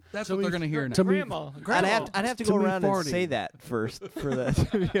listen." That's To what me- they're going to hear now. to me- I'd have to To go me, around farting. and say that first for that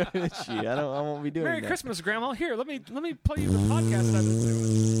to be honest with you. I won't be doing Merry that. Christmas, Grandma. Here, let me play you the podcast I've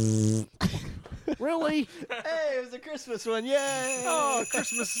been doing. Really? Hey, it was a Christmas one. Yay! Oh,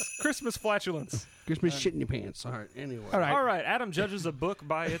 Christmas flatulence. Gives me shit in your pants. All right, anyway. All right. All right, Adam judges a book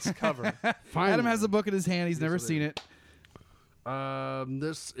by its cover. Finally. Adam has the book in his hand. He's never seen it.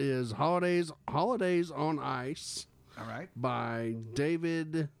 This is Holidays on Ice All right. by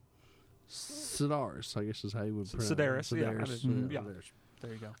David Sedaris, I guess is how you would pronounce Sedaris, it. yeah, Sedaris, I mean, yeah. Sedaris.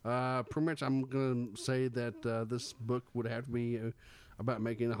 There you go. Pretty much, I'm going to say that this book would have to be about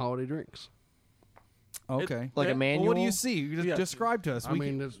making holiday drinks. Okay. Like a Yeah. manual. Well, what do you see? You just Yeah. describe to us. I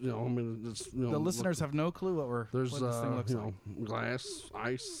mean, it's, it's, the listeners have no clue what There's what this thing looks like. glass,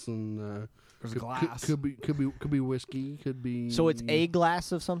 ice, and There's could, glass. Could be whiskey. Could be. So it's a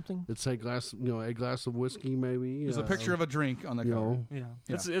glass of something. It's a glass, a glass of whiskey, maybe. There's a picture of a drink on the you cover. know, Yeah.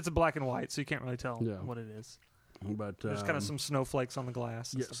 Yeah. It's a black and white, so you can't really tell Yeah. what it is. but There's kind of some snowflakes on the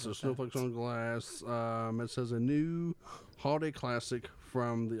glass. and Yes, stuff so like that. snowflakes on glass. It says a new holiday classic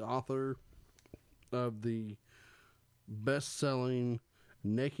from the author of the best-selling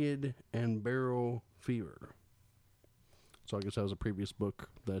Naked and Barrel Fever. So I guess that was a previous book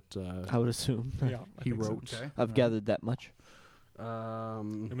that I would assume. Yeah, I he think so. wrote. Okay. I've gathered that much.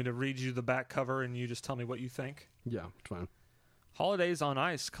 Want me to read you the back cover and you just tell me what you think? Yeah, it's fine. Holidays on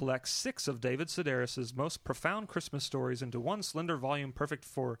Ice collects 6 of David Sedaris' most profound Christmas stories into one slender volume perfect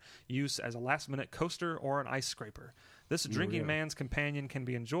for use as a last-minute coaster or an ice scraper. This drinking man's companion can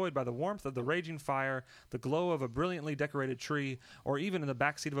be enjoyed by the warmth of the raging fire, the glow of a brilliantly decorated tree, or even in the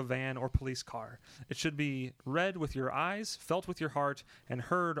backseat of a van or police car. It should be read with your eyes, felt with your heart, and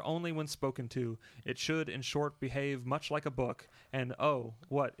heard only when spoken to. It should, in short, behave much like a book. And oh,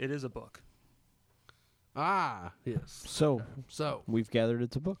 what, it is a book. Ah, yes. So So, we've gathered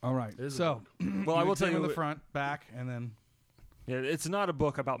it's a book. All right. Is it So, Well, I will tell you in the front, back, and then Yeah, it's not a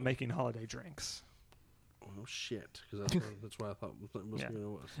book about making holiday drinks. oh shit, because that's what I thought was Yeah. what it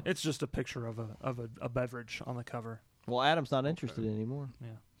was. It's just a picture of a beverage on the cover. Well, Adam's not interested anymore.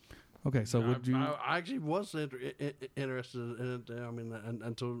 Yeah. okay. So would you? I actually was interested in it. I mean,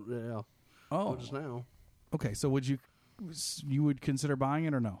 until just now. Okay. So would you? You would consider buying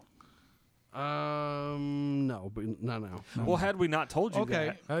it or no? No, but not now. Well, had we not told you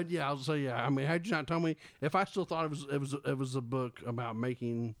Okay. that, Yeah, I'll say yeah. I mean, had you not told me, if I still thought it was a book about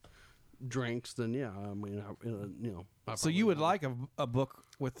making drinks, then yeah. I mean, I So you would like a book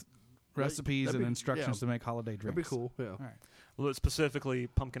with recipes that'd and be- instructions yeah. to make holiday drinks? That'd be cool. Yeah. All right. well, it's specifically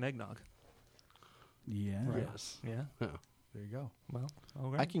pumpkin eggnog. Yeah. Yes. Yeah. Yeah. There you go. Well,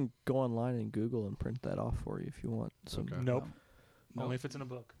 okay. I can go online and Google and print that off for you if you want. Some. Okay. Nope. Nope. Only if it's in a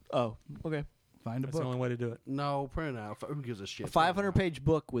book. Oh, okay. Find a That's the book. only way to do it. No, print it out. Who gives a shit? A 500-page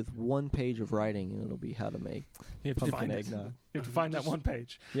book with 1 page of writing, and it'll be how to make You have to pumpkin find it. eggnog. You have to find that one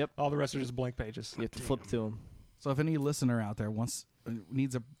page. Yep. All the rest are just blank pages. You have to flip through them. So if any listener out there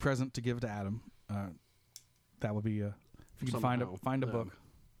needs a present to give to Adam, that would be if you can Somehow, find a yeah. book,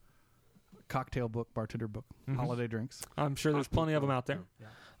 cocktail book, bartender book, Mhm. holiday drinks. I'm sure there's plenty of them out there. Yeah.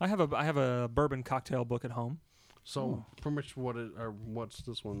 I have a bourbon cocktail book at home. So, pretty much what's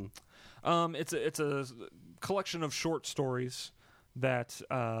this one? It's a collection of short stories that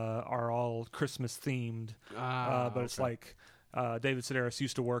are all Christmas themed. But it's like David Sedaris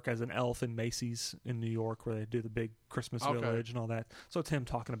used to work as an elf in Macy's in New York, where they do the big Christmas Okay. village and all that. So it's him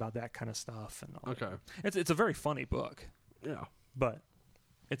talking about that kind of stuff. And all Okay. that. It's a very funny book, Yeah. but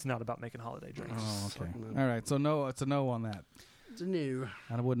it's not about making holiday drinks. Oh, okay. So- All right. So no, it's a no on that. It's new.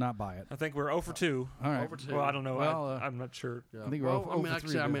 I would not buy it. I think we're 0 for 2. All right. Over to- Well, I don't know. Well, I'm not sure. Yeah. I think we're well, over- I mean, over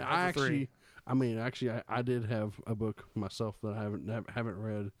actually, three, I mean, then. I Over three. actually, I did have a book myself that I haven't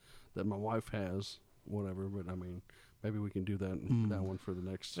read that my wife has, whatever. But I mean, maybe we can do that one for the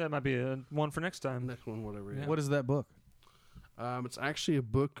next That might be one for next time. next one, whatever. Yeah. Yeah. What is that book? It's actually a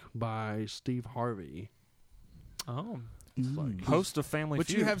book by Steve Harvey. Oh, Mm. host of Family But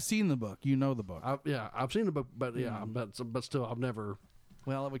Feud. you have seen the book. You know the book. I've seen the book, but yeah, but still, I've never.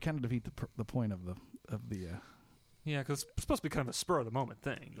 Well, it would kind of defeat the point of the. Yeah, because it's supposed to be kind of a spur of the moment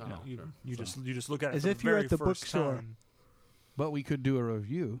thing. You Oh, know, sure. you just look at it As for if the you're very at the first bookstore. time. But we could do a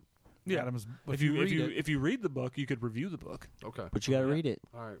review. Yeah, Adam's, if you read the book, you could review the book. Okay. But you got to Yeah. read it.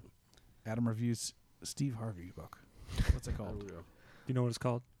 All right. Adam reviews Steve Harvey book. What's it There we called? go. Do you know what it's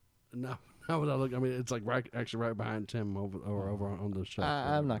called? No, how would I look? I mean, it's like actually right behind Tim over on the shelf.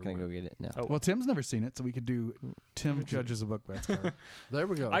 I'm not going to go get it now. Oh. Well, Tim's never seen it, so we could do Tim judges a book by its cover. There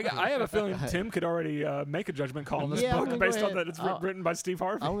we go. I have a feeling Tim could already make a judgment call on this Yeah, I'm book gonna go based on ahead. that it's written by Steve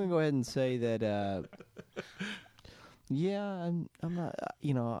Harvey. I'm going to go ahead and say that, yeah, I'm not,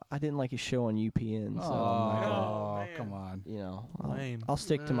 I didn't like his show on UPN, so I'm not gonna, Oh, man. come on. Lame. I'll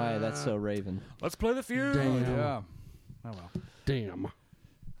stick to my That's So Raven. Let's play the feud. Damn. Yeah. Oh, well. Damn.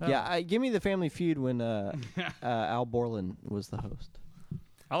 Yeah, give me the Family Feud when Al Borland was the host.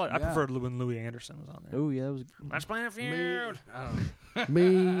 I Yeah. preferred when Louis Anderson was on there. Oh, yeah, that was Let's play the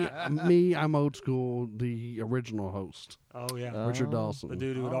Me, feud. me, I'm old school. The original host, Oh yeah, Richard Oh. Dawson. the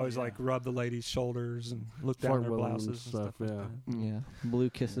dude who would always like rub the ladies' shoulders and look down Flirt their with them and blouses and stuff, stuff. yeah. Like that. yeah, Blue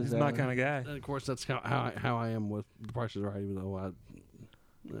Kisses. He's my kind of guy. And of course, that's how I am with The Price is Right. Even though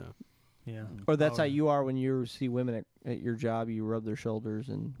yeah. Yeah. Or that's Oh, how you are when you see women at your job. You rub their shoulders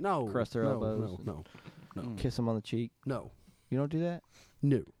and No, Caress their no, elbows. No, kiss them on the cheek. no, You don't do that?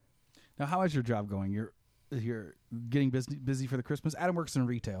 no. Now, how is your job going? You're getting busy for the Christmas. Adam works in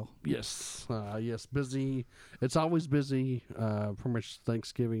retail. Yes, yes, busy. It's always busy. Pretty much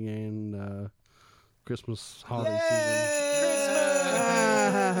Thanksgiving and Christmas holiday season.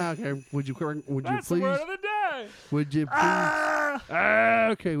 Okay, would you That's the please? word of the day. Would you please?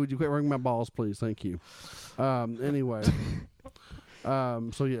 Okay, would you quit ringing my balls, please? Thank you. Anyway,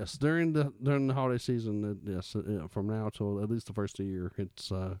 so yes, during the holiday season, yes, from now till at least the first of the year,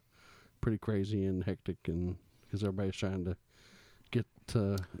 it's pretty crazy and hectic, and because everybody's trying to get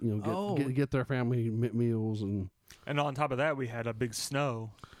get their family meals and. And on top of that, we had a big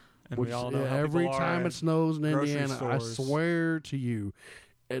snow. And Which, we all know how every people are time at it snows in grocery Indiana, stores. I swear to you,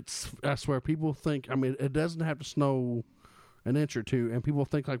 I swear people think. I mean, it doesn't have to snow an inch or two, and people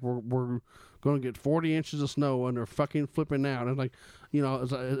think like we're going to get 40 inches of snow and they're fucking flipping out. And like,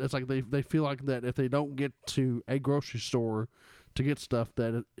 it's like they feel like that if they don't get to a grocery store to get stuff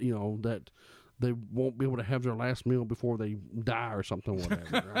that that they won't be able to have their last meal before they die or something.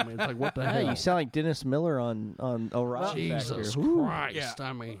 Whatever. I mean, it's like what the Hey, hell? you sound like Dennis Miller on O'Reilly Jesus Factor. Woo. Christ! Yeah.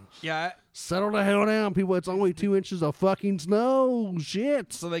 I mean. Yeah. Settle the hell down, people. It's only 2 inches of fucking snow.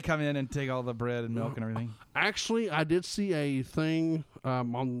 Shit. So they come in and take all the bread and milk and everything. Actually, I did see a thing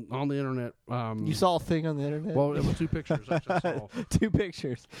on the internet. You saw a thing on the internet? Well, it was 2 pictures. Actually, I saw. 2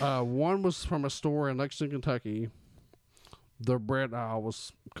 pictures. One was from a store in Lexington, Kentucky. The bread aisle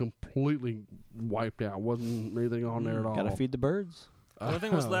was completely wiped out. Wasn't anything on there at all. Gotta feed the birds. The only thing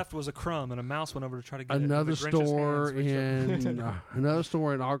that was left was a crumb, and a mouse went over to try to get Another it. and the Grinch's store hands reached up. in another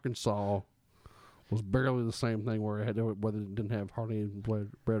store in Arkansas was barely the same thing, where it didn't have hardly any bread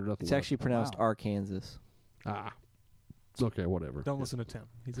or nothing. It's left. actually pronounced Wow. Arkansas. Okay, whatever. Don't listen to Tim.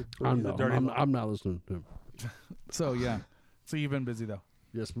 He's a I'm dirty. I'm not listening to him. So, yeah. So you've been busy, though.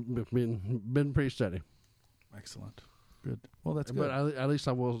 Yes, been pretty steady. Excellent. Good. Well, that's But good. at least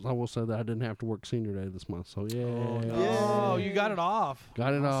I will say that I didn't have to work senior day this month. So yeah, Oh, you got it off.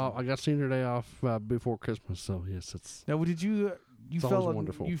 got it off. I got senior day off before Christmas. So yes, it's Now, did you It's fell always in,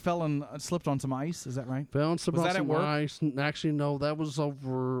 wonderful. you fell and slipped on some ice? Is that right? fell on some Was that at work? ice. Actually, no, that was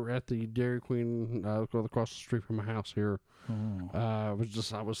over at the Dairy Queen across the street from my house here. I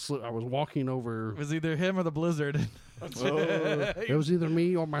was walking over. It was either him or the blizzard. It was either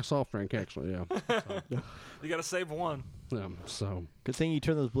me or my soft drink, actually. Yeah. You got to save one. So Good thing you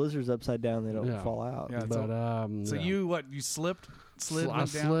turn those blizzards upside down; they don't Yeah. fall out. Yeah, but so yeah. you slipped, slid, I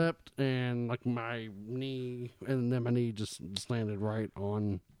went down? slipped and like my knee, and then my knee just landed right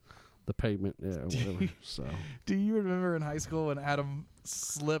on the pavement. Yeah, whatever. So. Do you remember in high school when Adam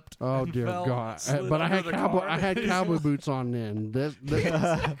slipped? Oh and dear fell? God! slid But I under had the cowboy. car. I had cowboy boots on then.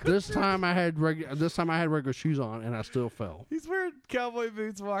 This time I had regular shoes on, and I still fell. He's wearing cowboy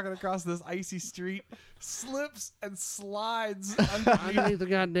boots, walking across this icy street, slips and slides underneath. Underneath the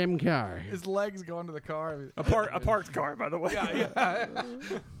goddamn car. His legs go into the car. A parked car, by the way. Yeah.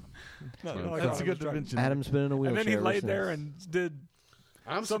 No, That's a good dimension. Adam's been in a And wheelchair. then he ever laid since. there and did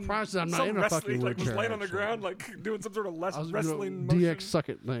I'm some surprised that I'm not some in a wrestling, fucking like was wheelchair. laying on the actually. ground, like doing some sort of I was wrestling doing motion. DX suck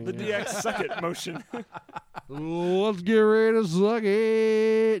it thing. The yeah. DX suck it motion. Let's get ready to suck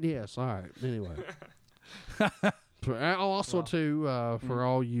it. Yes. All right. Anyway. Also, too, for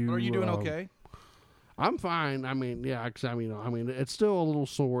all you. Are you doing okay? I'm fine. I mean, yeah. 'Cause I mean, it's still a little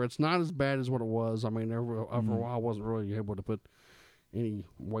sore. It's not as bad as what it was. I mean, for a while, I wasn't really able to put any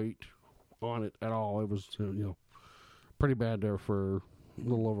weight on it at all. It was, pretty bad there for a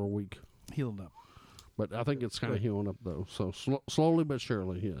little over a week. Healed up. But I think it's kind of healing up though. So slowly but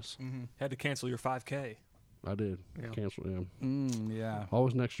surely, yes, Had to cancel your 5K. I did Yeah. cancel him. Yeah.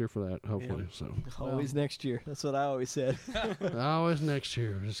 Always next year for that, hopefully. So Always next year. That's what I always said. always next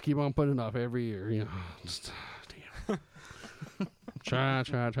year. Just keep on putting it off every year. Just damn. try,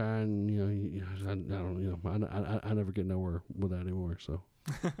 and I never get nowhere with that anymore. So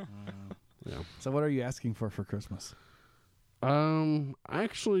yeah. So what are you asking for Christmas?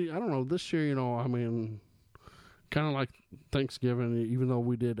 Actually, I don't know. This year, I mean, kind of like Thanksgiving, even though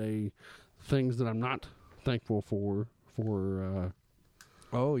we did things that I'm not thankful for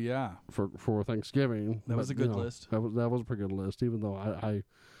Oh yeah. for Thanksgiving. That was But, a good list. That was a pretty good list, even though I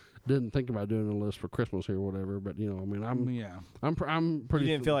didn't think about doing a list for Christmas here or whatever. But I mean, I'm You pretty.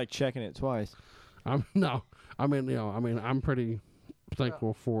 didn't feel like checking it twice. I'm pretty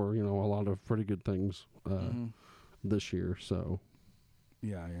thankful for a lot of pretty good things this year. So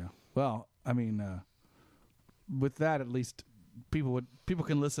Yeah. Well, I mean, with that, at least people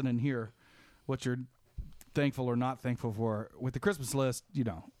can listen and hear what you're thankful or not thankful for. With the Christmas list,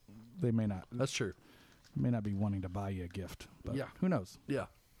 they may not true. be wanting to buy you a gift. But Yeah. who knows? Yeah.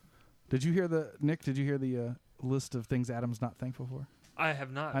 Did you hear the list of things Adam's not thankful for? I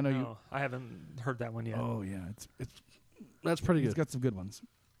have not. I know no, you- I haven't heard that one yet. Oh yeah, it's That's pretty he's good. got some good ones.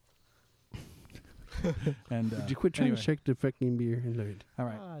 And Did you quit trying anyway. to shake the fucking beer? All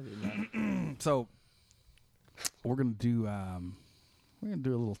right. I did not. So we're gonna do a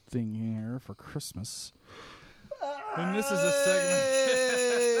little thing here for Christmas, and this is a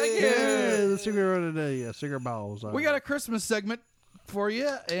segment. Yeah, the cigarette today. Yeah, cigarette balls. We got a Christmas segment for you,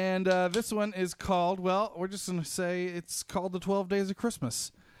 and this one is called. Well, we're just gonna say it's called the 12 Days of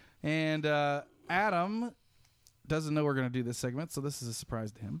Christmas, and Adam doesn't know we're gonna do this segment, so this is a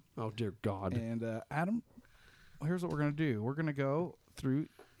surprise to him. Oh dear God. And Adam, here's what we're going to do. We're going to go through,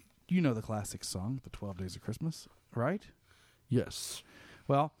 the classic song, The 12 Days of Christmas, right? Yes.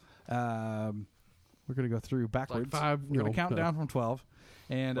 Well, we're going to go through backwards. five, we're going to count down from 12.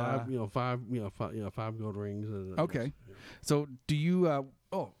 And five gold rings. okay. So do you,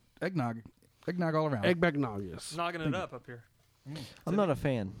 eggnog all around. Egg back now, yes. Knocking it up here. I'm not a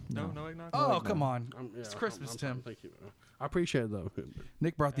fan. No eggnog. Oh, come on. Yeah, It's Christmas, Tim. Thank you. I appreciate it, though.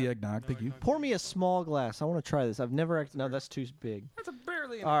 Nick brought the eggnog. Thank you. Pour me a small glass. I want to try this. I've never. No, that's too big. That's a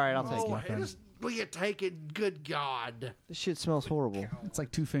barely. All right, I'll take Oh, it. will you take it? Good God. This shit smells horrible. It's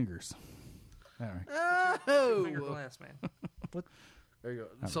like 2 fingers. All right. Finger glass, man. There you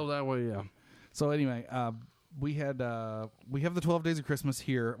go. So that way, yeah. So anyway, we have the 12 Days of Christmas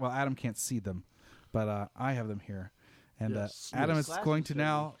here. Well, Adam can't see them, but I have them here. And Yes. Adam Yes. is going to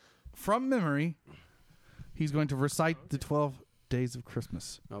now, from memory, he's going to recite the 12 Days of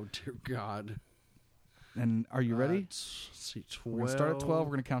Christmas. Oh dear God. And are you ready? Let's see, 12. We're going to start at 12.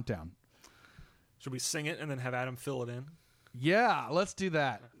 We're going to count down. Should we sing it and then have Adam fill it in? Yeah, let's do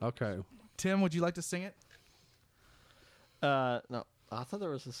that. Okay. Tim, would you like to sing it? No, I thought there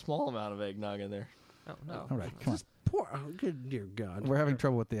was a small amount of eggnog in there. Oh no. All right, come on. Poor, good dear God. We're having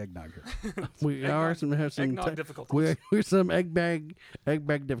trouble with the eggnog here. We have some Eggnog difficulties. we're some egg bag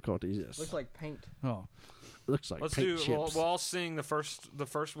difficulties. Yes, Looks like paint. Oh, looks like Let's paint do. chips. We'll all sing the first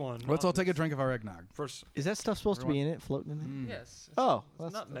one. let's all take a drink of our eggnog. First. Is that stuff supposed to be in it, floating in it? Yes. Oh, It's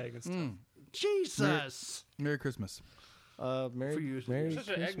that's nutmeg and stuff. Mm. Jesus. Merry Christmas. Merry, For you. Merry Such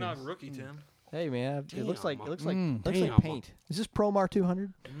an Christmas. eggnog rookie, Tim. Hey man, it looks like looks like Mm. looks like Damn. paint. Is this Promar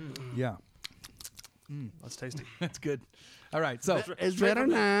 200? Yeah, That's tasty. that's good. All right, so It's Straight very from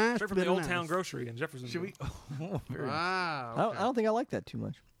the- nice. Straight from the very Old Town nice. Grocery in Jefferson. should we? Very- Wow. I don't think I like that too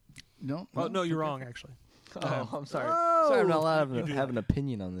much. no, Oh no, you're wrong. Actually, Oh, I'm sorry. Oh. Sorry, I'm not allowed to have an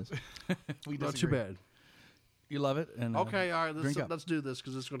opinion on this. we Not too disagree. bad. You love it, and Okay, all right. drink up. Let's do this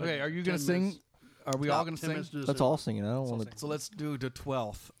because it's going to. Okay, are you going to sing? Are we all going to sing? Let's all sing it. I don't want to. So let's do the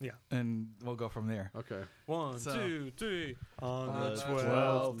 12th. Yeah. and we'll go from there. Okay. 1, So- 2, 3. On the 12th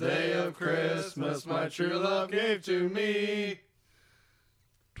 12th day of Christmas, my true love gave to me.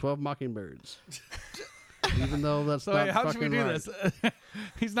 12 Mockingbirds. Even though that's So not wait, how should we fucking do right. this?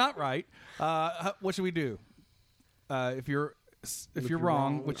 He's not right. What should we do? If you're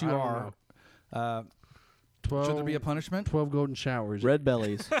wrong, which you I don't are, know. 12, should there be a punishment? 12 golden showers. Red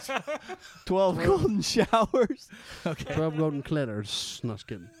bellies. 12 golden showers. 12 golden clitters. No, just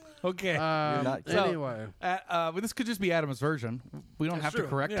kidding. Okay. not kidding. Anyway. But this could just be Adam's version. We don't have to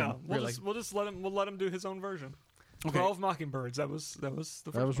correct yeah, him. We'll Really. just let him do his own version. Okay. 12 Mockingbirds. That was the first.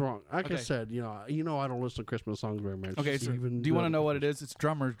 That was wrong. Like I Okay. said, you know, I don't listen to Christmas songs very much. Okay. So Even do you want to the- know what it is? It's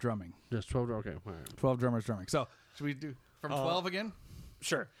drummers drumming. Yes, 12. Okay. All right. 12 drummers drumming. So should we do from 12 again?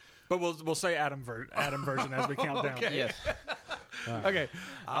 Sure, but we'll say Adam version as we count down. Okay. Yes. Okay.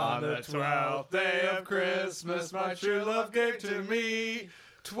 On the 12th day of Christmas, my true love gave to me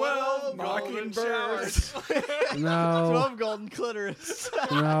 12 mockingbirds. No, 12 golden clitoris.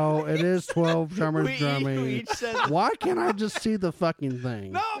 no, it is 12 drummers we drumming. each said. Why can't I just see the fucking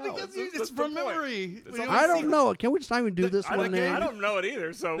thing? No, because it's that's the from point. memory. It's We all- I always don't know. Can we just not even do this I one don't, then? I don't know it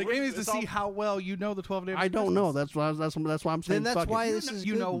either. So The game is to it's see all- how well you know the 12 days. I don't know. That's why I'm saying. that's fuck why it. this is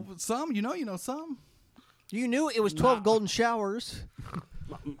you good. know some. You know some. You knew it was 12 golden showers.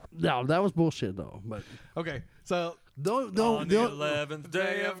 No, that was bullshit though. But Okay, so don't On the 11th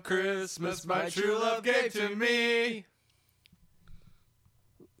day of Christmas, my true love gave to me.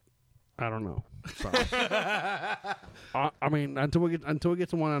 I don't know. Sorry. I mean, until we get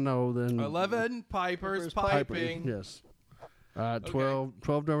to one I know, then 11 pipers piping. Yes. 12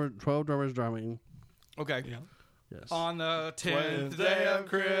 drummers drumming. Okay. Yeah. Yes. On the 10th day of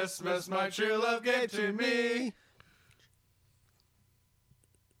Christmas, my true love gave to me.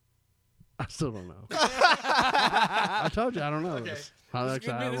 I still don't know. I told you I don't know. Okay. This.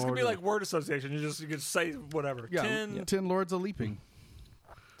 This could be like word association. You could say whatever. Yeah, 10 lords a leaping.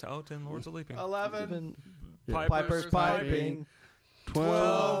 10 lords of leaping. 11 Pipers piping.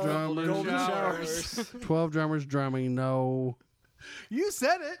 12 drummers. golden showers. 12 drummers drumming. No, You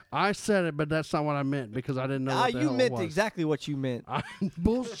said it. I said it, but that's not what I meant because I didn't know. What the You hell meant it was. exactly what you meant.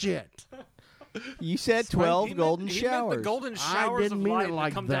 Bullshit. You said 12 golden He showers. meant the golden I showers didn't of mean light it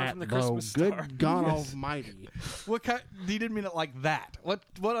like that come down that, from the though. Christmas Good star. God Almighty! What kind? You didn't mean it like that. What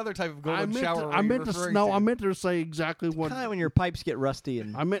other type of I golden meant shower? to, were I you meant to referring no. to? I meant to say exactly what Kind of when your pipes get rusty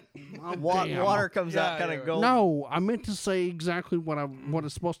and I meant. Oh, damn. water comes Yeah, out kind yeah. of gold. No, I meant to say exactly what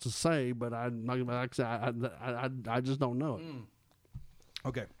it's supposed to say, but like I said, I just don't know it.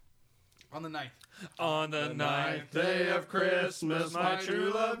 Okay. On the 9th. On the 9th day of Christmas, my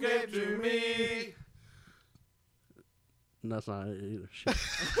true love gave to me. And that's not it either. Shit.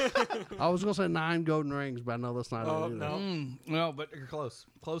 I was gonna say 9 golden rings, but I know that's not Oh, it either. no. No, but you're close.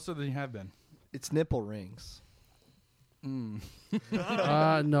 Closer than you have been. It's nipple rings.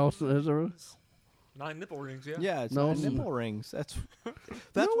 No, is there? 9 nipple rings, yeah. Yeah, it's No, 9 it's nipple rings. That's No,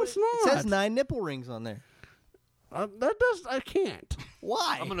 what it's it not. says 9 nipple rings on there. That does. I can't.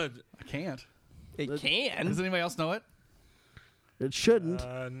 Why? I'm going I can't. it can. Does anybody else know it? It shouldn't.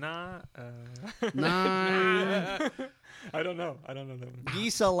 to... 9. I don't know. I don't know that one.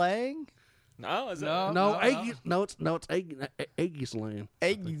 Geese a laying? No, is that... No. No, egg. No, it's eggy laying.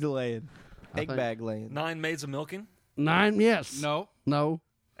 Egg laying. Egg think- bag laying. 9 maids of milking? 9. Yes. No. No.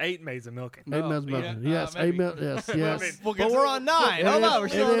 8 maids of milking. 8 mils. yeah, Yes. maybe. 8 mils. Yes. Yes. mean, We'll get But to we're the- on 9. It Hold is- on, we're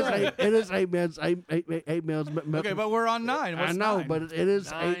still it on is 9. It is 8 mils. 8 mils. Okay, but we're on 9. What's I know, 9? but it is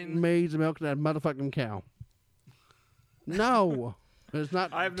 8 9. maids milking that motherfucking cow. No, it's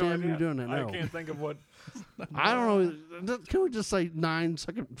not. I have no Tim, idea. you're doing it. No, I can't think of what... I don't know. Can we just say 9?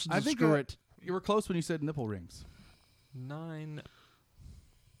 I think screw it. you were close when you said nipple rings. 9...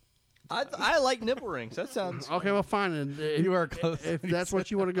 I like nipple rings. That sounds. Okay, well, fine. And, You are close. If that's what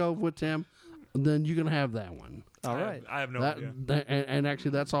you want to go with, Tim, then you can have that one. All right. I have no That, idea. and actually,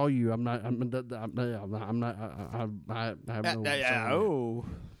 that's all you. I'm not. I'm not. I have no. saying Oh.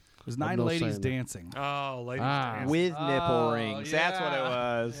 There's I'm 9 no ladies saying dancing. Oh, ladies Ah. dance. With nipple Oh, rings. That's what it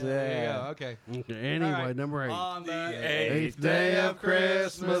was. There you Yeah. go. Okay. that. Okay, anyway, All right. number 8. On the eighth day of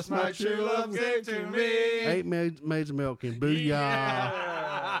Christmas, my true love gave to me. 8 maids of milking. Booyah.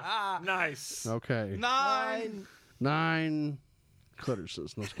 Yeah. Nice. Okay. 9, 9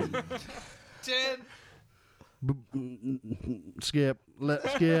 clitorises. No kidding. 10, Skip.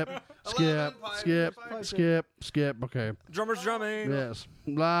 Skip. 11, Skip. Okay. Drummers drumming. Yes.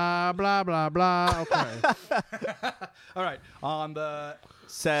 Blah blah blah blah. Okay. All right. On the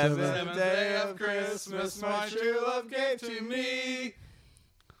 7th day of Christmas, my true love gave to me.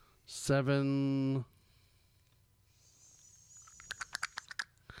 7.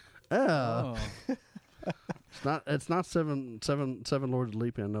 Oh. It's not seven Lords of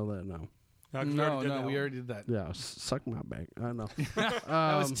Leaping. I know that now. No, we already did that. Yeah, suck my back. I know. That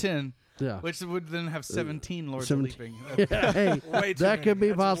was 10, Yeah. which would then have 17 Lords 17. of Leaping. Yeah, hey, Way too that many. could be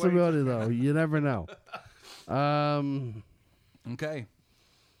a That's way possibility though. You never know. Okay.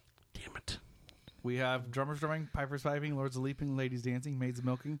 Damn it. We have drummers drumming, pipers piping, lords of leaping, ladies dancing, maids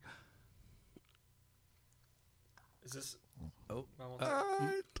milking. Is this? Oh.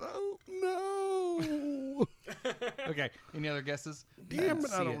 I don't know. Okay. Any other guesses? Damn it,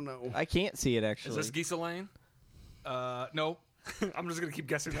 I See don't know. I can't see it Is actually. this Geesa Lane? No. I'm just gonna keep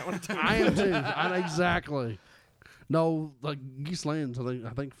guessing that one. I am too. Exactly. No, like Geese Lane's. I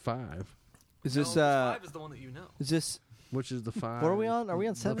think 5, Is this 5 is the one that you know. is this which is the 5. what are we on? Are we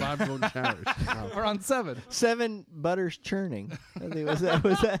on The 7? 5 golden showers. No. We're on 7. 7 butters churning. I think was that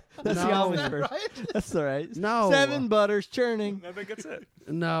that's the No. Amish version. That's all right. No. 7 butters churning. I think that's it.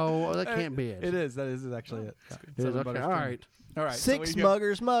 No, that can't be it. It is. That is actually it. Yeah. It is, Seven okay. butters All churning. right. All right. 6 so we got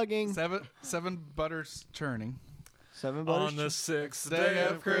muggers mugging. 7 butters churning. 7 butters. On the 6th Day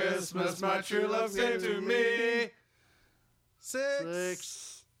of Christmas, my true love gave to me.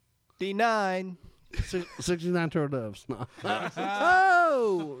 6. 69. 69 turtle doves. No.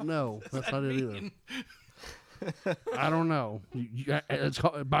 Oh. No, that's not it either. I don't know. It's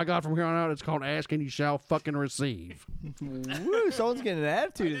called, by God, from here on out, it's called ask and you shall fucking receive. Woo, someone's getting an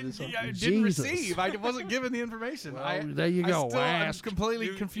attitude in this one. I didn't Jesus. receive. I wasn't given the information. Well, there you go. I'm Ask. completely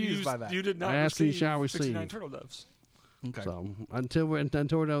confused by that. You did not Ask and you receive shall 69 receive. turtle doves. Okay. So until we're done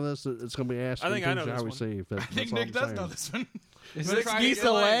this, it's going to be asked. I think and I you know shall this one. receive. I think Nick does know this one. Is Let's this try it Geesa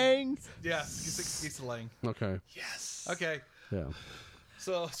again. Lang? Yeah, 6 Geesa Lang. Okay. Yes. Okay. Yeah.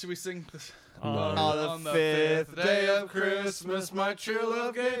 So should we sing this? On the 5th day of Christmas, my true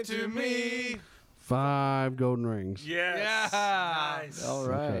love gave to me. 5 golden rings. Yes. Yeah. Nice. All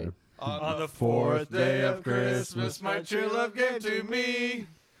right. Okay. On the 4th day of Christmas, my true love gave to me.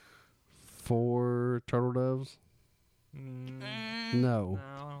 4 turtle doves. Mm, No.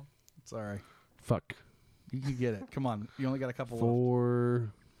 no. Sorry. Fuck. You can get it. Come on. You only got a couple left.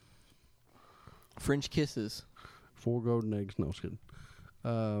 4 French kisses. 4 golden eggs. No, just kidding.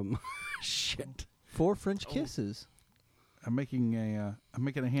 Shit. 4 French kisses. I'm making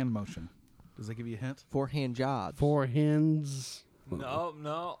a hand motion. Does that give you a hint? 4 hand jobs. 4 hens. No.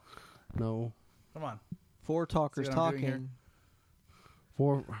 No. Come on. 4 talkers See what I'm doing here? talking.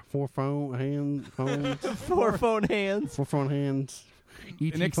 4 phones. 4 phone hands. 4 phone hands.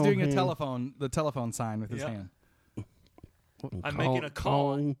 ET Nick's phone doing hand. the telephone sign with his Yeah. hand. I'm making a call.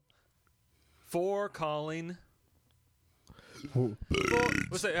 Calling. 4 calling. Oh,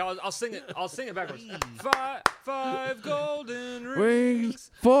 What's that? I'll sing it. I'll sing it backwards. 5 golden rings.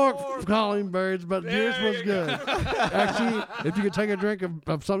 rings. 4 calling birds, but yours There was you good. Actually, if you could take a drink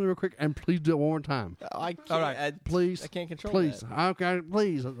of something real quick and please do it one more time. I can't. All right. Please. I can't control Please. that. Okay,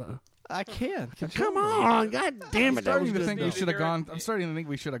 please. I can't. control Come that. on. God damn it. That was Starting to good think we stuff. should have gone. I'm starting to think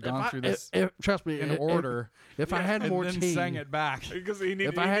we should have gone through this Trust me. in order. If I had and more then tea. sang it back. Because he need,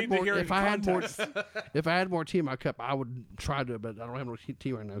 If you I had need more, to hear it if in I had more, context. if I had more tea in my cup, I would try to. But I don't have no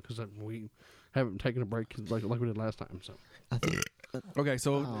tea right now because we haven't taken a break like we did last time. So Okay,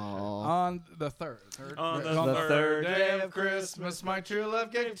 so Aw. on the third On the third day of Christmas, my true love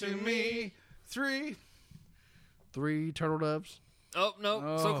gave to me 3. 3 turtle doves. Oh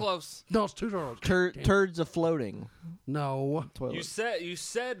no, so Oh. close. No, it's 2 turtles. Turds a floating No, toilet. You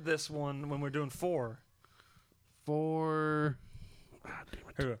said this one when we're doing 4. 4. Ah, damn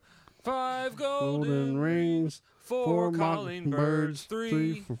it. Here we go. 5 Golden golden rings. 4 calling birds.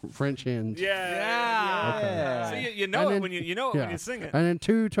 3. French hens. Yeah. Yeah. See, you know And it then- when you know it Yeah. when you sing it. And then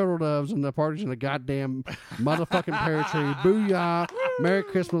 2 turtle doves and the partridge in the goddamn motherfucking pear tree. Booyah! Merry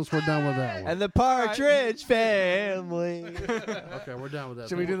Christmas. We're done with that one. And the Partridge Family. Okay, we're done with that.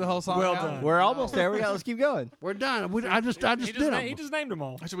 Should we do the whole song? Well now? done. We're almost there. Let's keep going. We're done. I just did He them. just named them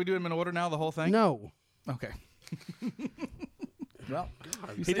all. Should we do them in order now? The whole thing? No. Okay. Well,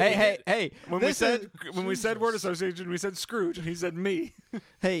 Hey. When we said word association, we said Scrooge, and he said me.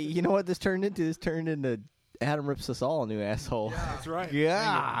 Hey, you know what this turned into? This turned into Adam rips us all a new asshole. That's right.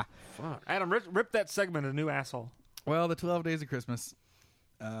 Yeah. Fuck. Adam, rip that segment a new asshole. well, the 12 Days of Christmas.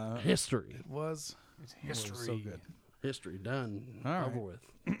 History. It was History. so good. History. Done. All Over right.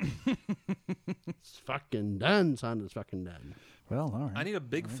 with. It's fucking done, son. It's fucking done. Well, all right. I need a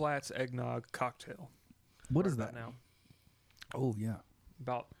Big Flats eggnog cocktail. What is Right that now? Oh yeah.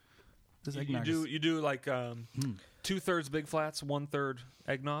 About This you eggnog do is- you do like 2/3 Big Flats, 1/3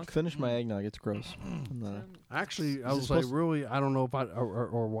 eggnog. Finish my eggnog. It's gross. I'm not Actually, I it was supposed like, really, I don't know if I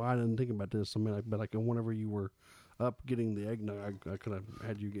or why I didn't think about this. I mean, but like whenever you were up getting the eggnog, I could have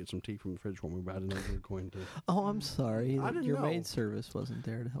had you get some tea from the fridge for me, but I didn't know you were going to. Oh, I'm sorry. I didn't Your know. maid service wasn't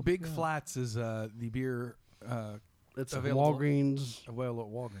there to help. Big you out. Flats is the beer It's Available. Walgreens. available at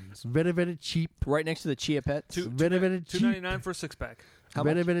Walgreens. Very, very cheap. Right next to the Chia Pets. Very, very cheap. $2.99 for a 6-pack. How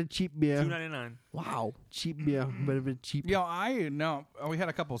Very, much? very cheap beer. $2.99. Wow. Cheap beer. Very, very cheap. Yeah, I know. We had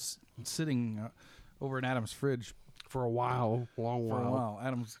a couple sitting over in Adam's fridge For a while. Long for while. a while.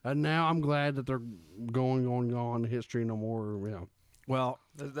 Adam's And now I'm glad that they're going history no more. Yeah. well.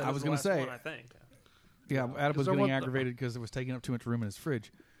 That I was going to say, one, I think. yeah. Adam was there getting what- aggravated because it was taking up too much room in his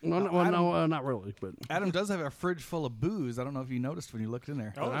fridge. No, not really. But Adam does have a fridge full of booze. I don't know if you noticed when you looked in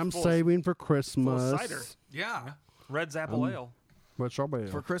there. Oh, I'm it's full- saving for full Christmas. of cider. Yeah, Red's Apple Ale. But strawberry.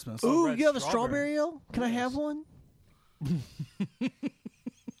 for Christmas. Ooh, red you have a strawberry. strawberry ale? Can I Yes. have one?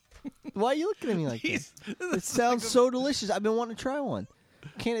 Why are you looking at me like this? It sounds so delicious. I've been wanting to try one.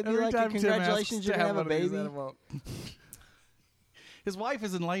 Can't it be Every like a time Tim congratulations, asks you're to going to have a one of these, baby? Adam won't. His wife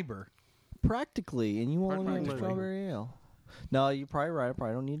is in labor. Practically, and you want to have a Practically. strawberry ale. No, you're probably right. I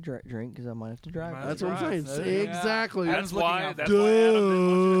probably don't need to drink because I might have to drive. Might That's have what to I'm drive. saying. Yeah. Exactly. Adam's That's looking why. out. That's why Adam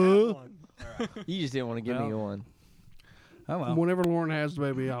didn't want you to have one. You just didn't want to give me one. Oh well. Whenever Lauren has the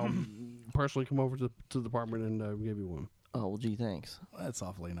baby, I'll personally come over to the apartment and give you one. Oh, well, gee, thanks. That's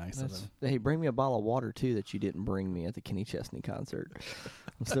awfully nice of That's, him. hey, bring me a bottle of water, too, that you didn't bring me at the Kenny Chesney concert.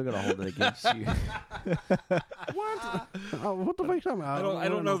 I'm still going to hold it against you. What? What the fuck are you talking about? I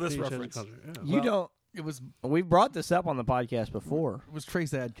don't know this Kenny Chesney reference. concert. Yeah. You Well, don't. It was We've brought this up on the podcast before.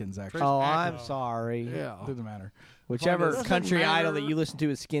 Trace Adkins actually. Oh, I'm Adkins. sorry. Yeah. Doesn't matter. Whichever Doesn't country matter. idol that you listen to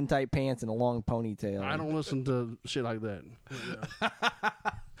with skin tight pants and a long ponytail. I don't listen to shit like that. Yeah.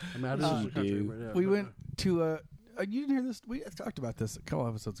 I mean, I do listen to country, do. but yeah. We went to you didn't hear this? We talked about this a couple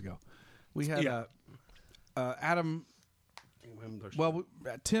episodes ago. We had Yeah. Adam. Well,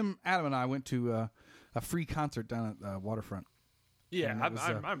 Tim, Adam, and I went to a free concert down at Waterfront. Yeah, And I it was,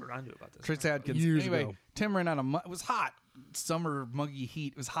 remember. I knew about this. Trace Adkins. Years anyway, ago. Tim ran out of money. It was hot, summer muggy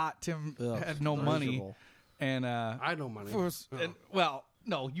heat. It was hot. Tim Ugh, had no money, miserable. and I know money. well,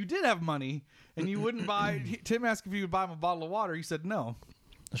 no, you did have money, and you wouldn't buy. Tim asked if you would buy him a bottle of water. You said no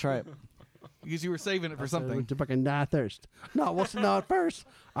That's right. because you were saving it for Something something. to fucking die of thirst. No, what's no at first?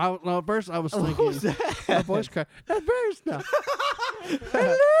 I was thinking. My voice cracked. At first, no.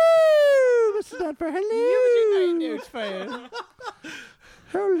 Hello, Mr. Dunford. Hello. fan.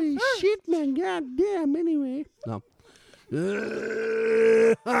 Holy shit, man! God damn. Anyway, no.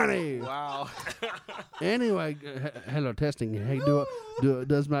 Honey. Wow. Anyway, hello, testing. Hey,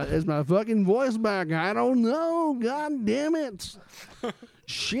 is my fucking voice back? I don't know. God damn it.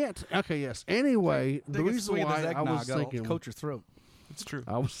 Shit. Okay, yes. Anyway, the Take a reason swig of why this I eggnog, was it'll thinking, coat your throat. It's true.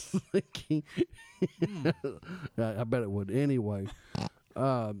 I was thinking, I bet it would. Anyway,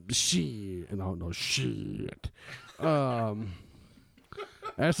 shit. No, shit.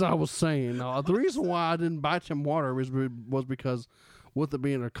 As I was saying, the reason why I didn't buy Tim water was because with it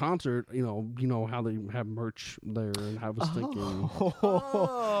being a concert, you know how they have merch there, and I was thinking,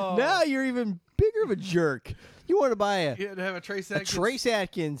 Now you're even bigger of a jerk. You want to buy You had to have a Trace a Adkins Trace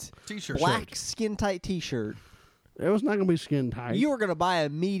Atkins t-shirt. black skin tight T-shirt. it was not going to be skin tight. You were going to buy a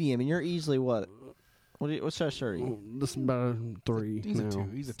medium, and you're easily what? What size shirt are you? This is about a 3. He's now. a 2.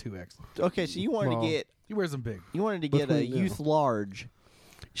 He's a 2X. Okay, so you wanted Well, to get He wears them big. a Between, youth large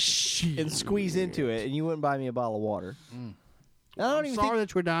Shit. and squeeze into it, and you wouldn't buy me a bottle of water. I don't I'm even sorry think.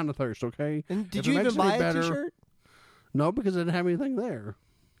 that you're dying of thirst, okay? And did If you it even makes me buy a better- T-shirt? No, because I didn't have anything there.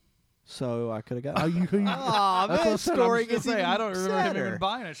 So I could have got. Oh, you, Oh, That's what I man, said. story I'm gets Say, even I don't remember him sadder. even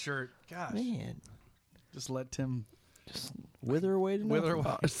buying a shirt. Gosh. Man, Just let Tim just wither away to wither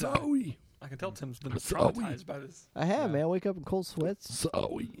nothing. away. Sorry. I can tell Tim's been Sorry. traumatized by this. I have, man. I wake up in cold sweats.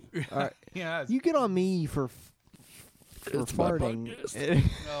 Sorry. All right, Yeah. you get on me for for It's my farting.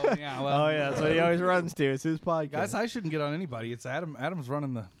 Oh yeah, well, Oh yeah, that's what he always runs to. It's his podcast. guys, I shouldn't get on anybody. It's Adam. Adam's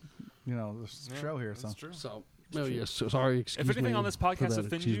running the, the show here. So That's true. So, no, yes. So, sorry. Excuse If anything me on this for podcast that,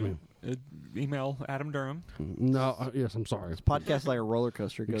 offends excuse you, email Adam Durham. me. No. Yes, I'm sorry. podcast is like a roller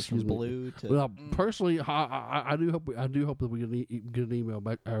coaster. It goes Excuse from me. blue to. Well, personally, I do hope that we get an email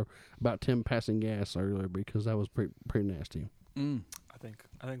back about Tim passing gas earlier because that was pretty nasty.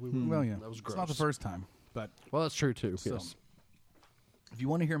 I think we will. well, yeah, That was it's not the gross. first time, but Well, that's true too. So- Yes, if you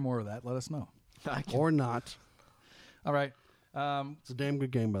want to hear more of that, let us know. or not. All right. It's a damn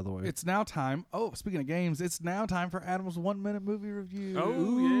good game, by the way. It's now time. Oh, speaking of games, it's now time for Adam's 1 minute movie review.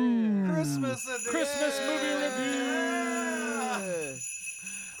 Oh yeah, Christmas movie review.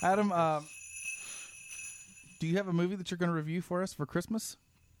 Adam, do you have a movie that you're going to review for us for Christmas?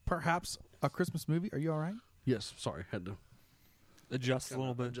 Perhaps a Christmas movie? Are you all right? Yes, sorry, had to Adjust a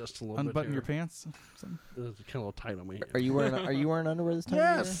little bit. adjust a little Unbutton bit. your pants? Something? It's kind of a little tight on me. Are you wearing underwear this time?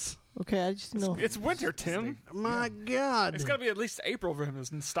 Yes. Of year? Okay, I just know. It's winter, Tim. My God. It's got to be at least April for him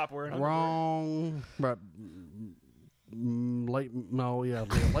to stop wearing underwear. Wrong. But late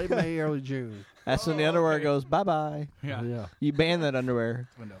May, early June. That's when the underwear goes bye bye. Yeah. You ban that underwear.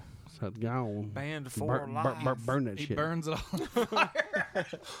 Window. So it's gone. Banned for life. Burn that He shit. burns it all.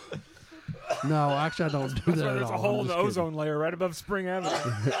 No, actually, I don't do that at There's all. a hole I'm in the just kidding. ozone layer right above Spring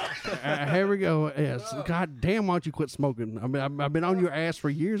Avenue. Here we go. Yes. God damn, why don't you quit smoking? I mean, I've been on your ass for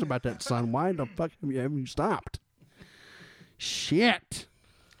years about that, son. Why the fuck haven't you stopped? Shit.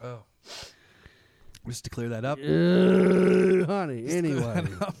 Oh. Just to clear that up. Honey, anyway.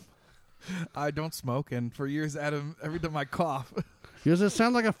 I don't smoke, and for years, Adam, every time I cough, Because it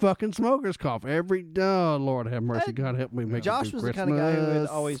sounds like a fucking smoker's cough. Oh, Lord have mercy. God help me make Josh it was through the kind of guy who would Christmas.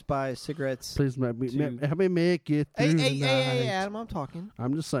 always buy cigarettes. Please help me make it through Hey, the night. Adam, I'm talking.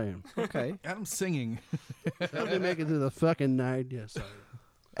 I'm just saying. Okay. Adam's singing. Help me make it through the fucking night. Yes,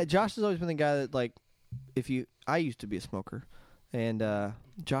 sorry. Josh has always been the guy that, like, I used to be a smoker, and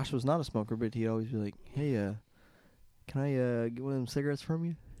Josh was not a smoker, but he'd always be like, hey, can I get one of them cigarettes from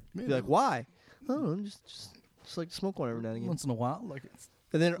you? He'd be like, why? Oh, just like to smoke one every now and again. Once in a while, like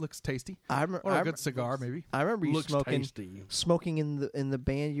And then it looks tasty. or Or a good cigar, maybe. I remember you Looks smoking tasty. in the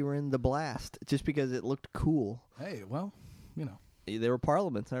band you were in, The Blast, just because it looked cool. Hey, well, you know, They were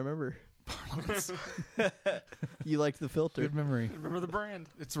Parliaments, I remember. You liked the filter. good memory. Remember the brand?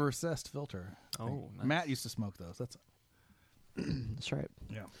 It's a recessed filter. Oh, nice. Matt used to smoke those. That's That's right.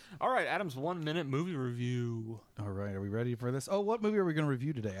 yeah. All right, Adam's 1 minute movie review. All right, are we ready for this? Oh, what movie are we going to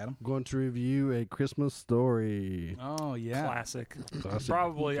review today, Adam? I'm going to review A Christmas Story. Oh, yeah. Classic. Classic.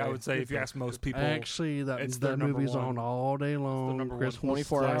 Probably, I Okay. would say, if you ask most people, Actually, it's their that number movie's one. on all day the long. number one Christmas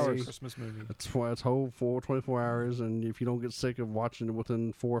 24 Day. hours. Christmas movie. It's why it's whole 24 hours, and if you don't get sick of watching it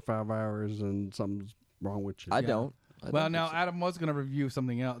within 4 or 5 hours, then something's wrong with you. I Yeah. don't. Well, now Adam was going to review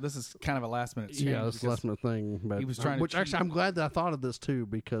something else. This is kind of a last minute change. Yeah, that's the because- last minute thing. But he was trying to which actually, cheat. I'm glad that I thought of this too,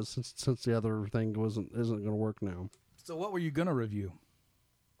 because since the other thing isn't going to work now. So, what were you going to review?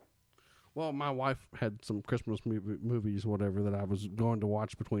 Well, my wife had some Christmas movies, whatever, that I was going to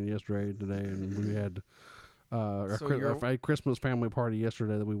watch between yesterday and today, and we had a Christmas family party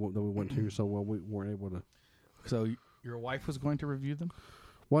yesterday that we went to. So we weren't able to. So, your wife was going to review them?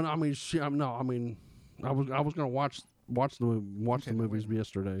 Well, I mean, I was going to watch the movies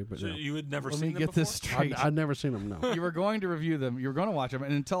yesterday, but So no. you had never Let seen me them get before? this straight. I'd never seen them. No. You were going to review them. You were going to watch them.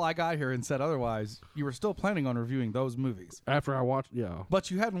 And until I got here and said otherwise, you were still planning on reviewing those movies. After I watched, yeah. But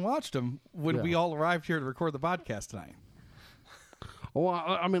you hadn't watched them when Yeah. we all arrived here to record the podcast tonight. Well,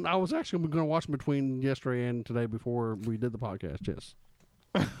 I mean, I was actually going to watch them between yesterday and today before we did the podcast. Yes.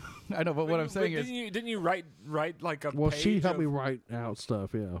 I know, but what I'm saying is, didn't you write like a Well, page she helped of- me write out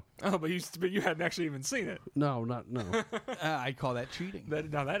stuff. Yeah. Oh, but you hadn't actually even seen it. No. I call that cheating.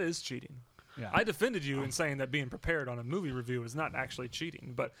 Now that is cheating. Yeah. I defended you in saying that being prepared on a movie review is not actually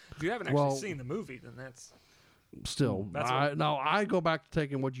cheating. But if you haven't actually Well- seen the movie, then that's Still, That's I go back to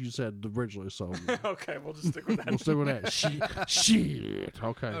taking what you said originally. So okay. We'll just stick with that. we'll stick with that. Shit.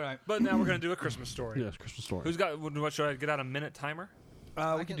 Okay. All right. But now we're gonna do a Christmas story. Yes, Christmas story. Who's got? What should I get out a minute timer?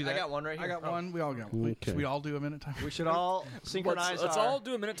 We can do that. I got one right I here. got one. We all got one. Okay. Should we all do a minute time? We should all synchronize. Let's all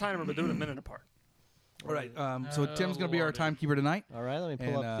do a minute timer, but do it a minute apart. All right. So Tim's going to be our timekeeper tonight. All right, let me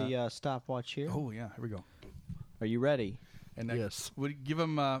pull And, up the stopwatch here. Oh, yeah. Here we go. Are you ready? And Yes. Would give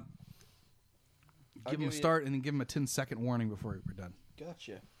him give a you- start and then give him a 10-second warning before we're done.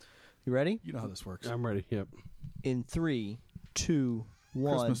 Gotcha. You ready? You know how this works. I'm ready. Yep. In 3, 2,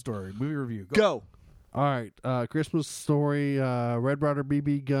 1, Christmas story. Movie review. go. All right. Christmas story. Red Ryder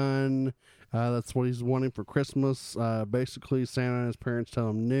BB gun. That's what he's wanting for Christmas. Basically, Santa and his parents tell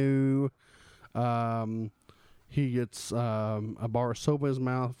him no. He gets a bar of soap in his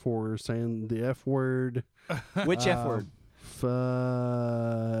mouth for saying the F word. Which F word?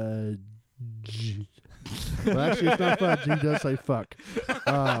 Fudge. Well, actually, it's not fudge. He does say fuck.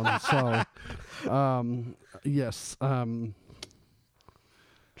 Yes. Trying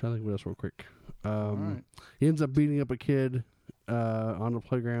to think what else real quick. All right. He ends up beating up a kid on the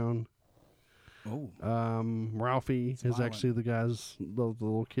playground. Oh. Ralphie is violent. actually the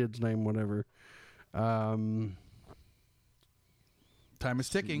little kid's name, whatever. Time is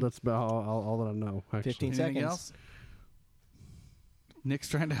ticking. That's about all that I know. Actually. 15 Anything seconds. else? Nick's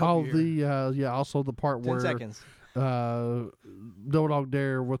trying to help you here. Also the part 10 where seconds. Double Dog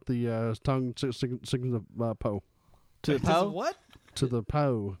Dare with the tongue sticking to the Poe. To the Does it Poe? what? To the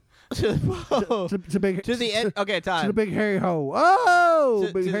Poe. To the Poe. To big To the Ed. Okay, to time. the big hairy hoe. Oh,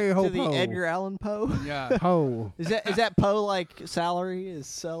 to, big to- hairy hoe. to the Poe. Edgar Allan Poe. Yeah. Hoe. Is that Poe like salary? Is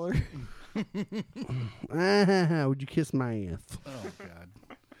celery? Would you kiss my ass? Oh God.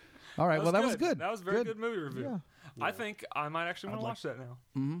 All right. Well, that was good. That was a very good movie review. I think I might actually want to watch that now.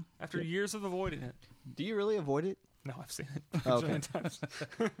 Mm-hmm. After years of avoiding it. Do you really avoid it? No, I've seen it. Oh, okay. times.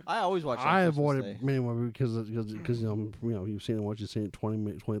 I always watch. I on avoid Christmas it Day. many more because you've seen it once, you've seen it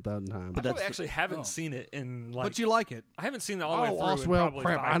 20,000 times. I that's- actually haven't oh. seen it in like. But you like it. I haven't seen it all the way through. also, in well, probably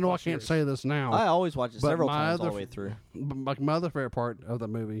crap. 5 I know I plus can't years. say this now. I always watch it But several my times all other the way through. Like my other favorite part of the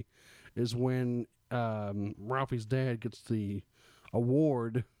movie is when Ralphie's dad gets the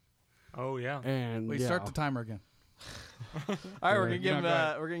award, Oh yeah. and Wait, start the timer again. All right, we're gonna You're give him.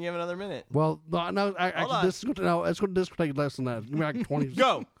 not right. We're gonna give him another minute. Well, no, on. actually, this is going to take less than that. Give me like 20.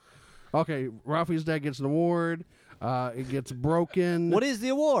 Go. Okay, Ralphie's dad gets an award. It gets broken. What is the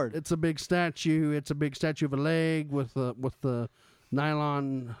award? It's a big statue. It's a big statue of a leg with the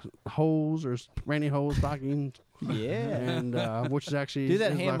nylon hose or granny hose stockings, Yeah. and which is actually Do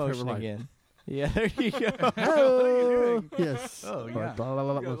that is hand my motion favorite again. Yeah, there you go. Oh, yes. Oh, yeah. Right, blah, blah,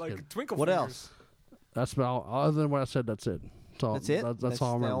 blah, You blah, got, like good. twinkle What fingers. else? That's about other than what I said. That's it. That's it. That's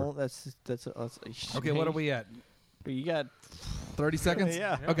all I the remember. only- That's Okay. What are we at? You got 30 seconds.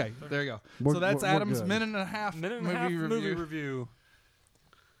 Yeah. Okay. There you go. We're- So that's we're Adam's good. minute and a half Minute and a half movie review.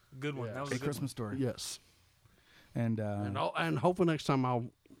 Good one. Yeah. That was A a good Christmas Story. Yes, And and hopefully next time I'll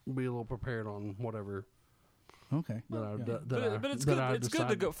be a little prepared on whatever okay. that I Yeah. that But, I, but it's that good. I It's good to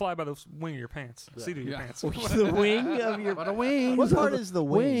decide. go fly by the wing of your pants, seat of your Yeah. pants. the wing of your. By the wings. What part of is the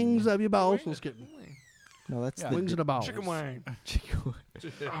wing? wings of your balls? Wing- Let's get No, that's Yeah. the wings of the balls. Chicken wing. chicken.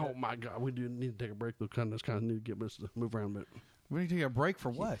 Oh my God, we do need to take a break. We kind of need to get this to move around a bit. We need to take a break for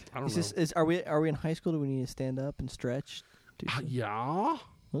what? I don't Is know. this are we in high school? Do we need to stand up and stretch? Yeah.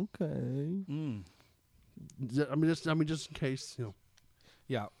 Okay. Mm. I mean, just in case,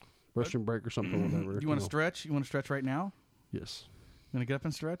 Yeah. restroom break or something, whatever. You want to stretch? You want to stretch right now? Yes. You want to get up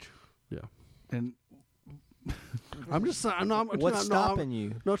and stretch? Yeah. And I'm just saying. No, What's stopping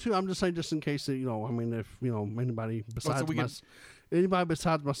you? No, too. I'm just saying, just in case that I mean, if anybody besides we can- anybody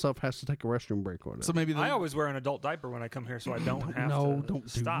besides myself has to take a restroom break or whatever. so maybe I always wear an adult diaper when I come here, so I don't have to don't do-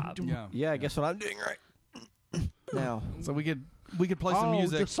 stop. yeah. Yeah, I guess what I'm doing right now. So we could play some oh,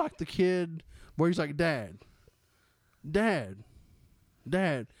 music. just like the kid where he's like, Dad,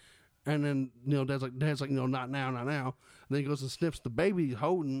 and then Dad's like, not now. And then he goes and sniffs the baby he's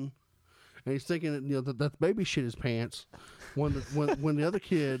holding, and he's thinking that the baby shit his pants. When the other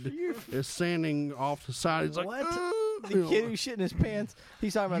kid is standing off the side, he's like, What? "Ugh," The kid who shit in his pants.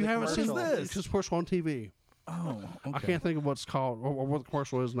 He's talking about You the haven't seen commercial. this? It's just commercial on TV. oh, okay. I can't think of what's called or what the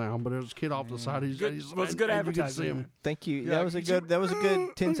commercial is now, but there's a kid off the side. He's Good, he's well, it's good and you can advertising. see him. Thank you. Yeah, that was a good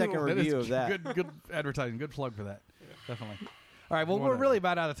 10-second That is review of that. Good advertising. Good plug for that. Definitely. All right. Well, we're really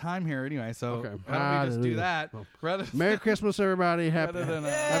about out of time here anyway. So Okay. why don't we just do Hallelujah. that? Well, Rather Merry Christmas, everybody! Happy, Rather than,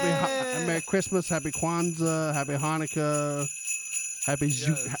 Merry Christmas, Happy Kwanzaa, Happy Hanukkah, Happy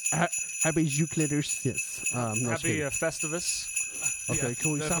Happy Euclidus. Yes. No, just Happy kidding. Festivus. Okay, yeah,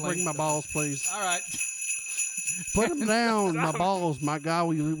 can we stop definitely. breaking my balls, please? all right. Put them down, my balls. My God,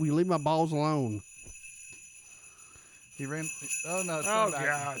 we leave my balls alone. He ran. Oh no. It's Oh coming back.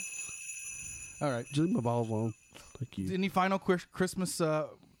 God. All right. Just leave my balls alone. Thank you. Any final Christmas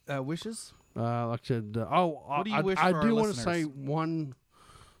wishes? Like I said, What do you wish I for do our want to say listeners? one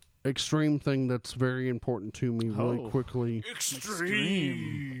extreme thing that's very important to me really quickly.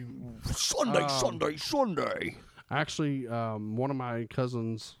 Extreme. Sunday. Actually, one of my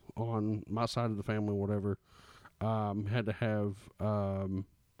cousins on my side of the family, whatever, had to have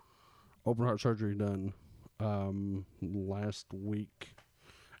open heart surgery done last week,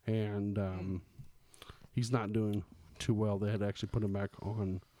 and he's not doing too well. They had to actually put him back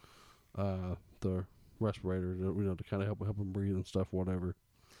on the respirator, to kind of help him breathe and stuff, whatever.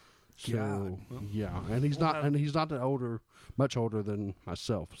 So God. yeah, and he's not that older, much older than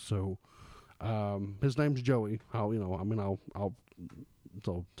myself. So his name's Joey. I'll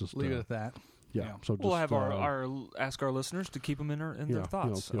so just Leave it at that. yeah. Yeah. So just, We'll have our ask our listeners to keep them in their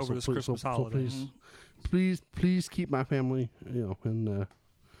thoughts over so this please- Christmas so holiday. please keep my family, in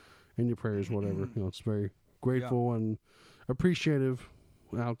your prayers, whatever. It's very grateful and appreciative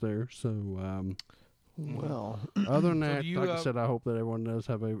out there. So Well, other than So that, do you, like I said, I hope that everyone does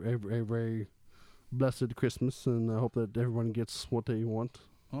have a very blessed Christmas, and I hope that everyone gets what they want,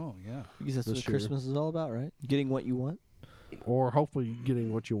 Oh yeah. because that's This what year. Christmas is all about, right? Getting what you want. or hopefully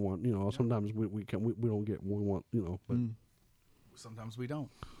getting what you want. Sometimes we don't get what we want. But Sometimes we don't.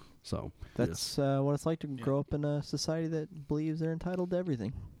 so That's what it's like to grow up in a society that believes they're entitled to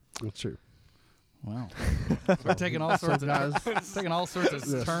everything. that's true. Wow. We're taking all sorts of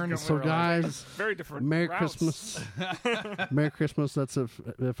Yes. turns. So guys, Very different. Merry routes. Christmas. Merry Christmas. That's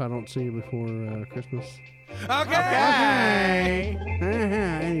if I don't see you before Christmas. Okay.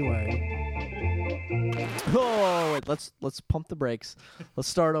 Anyway, Oh, wait, let's pump the brakes. Let's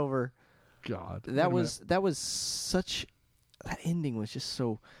start over. God, That was such. That ending was just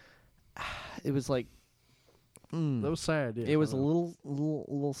so. It was like. that was sad. Yeah, It was a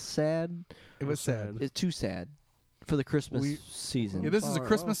little sad. It was sad. It's too sad for the Christmas season. Yeah, this is a Sorry.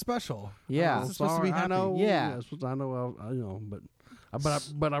 Christmas special. Yeah. This is supposed to be happy. I know. Yeah. I know.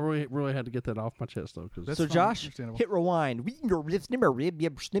 But I really had to get that off my chest though, because That's So fine, Josh, understandable. hit rewind.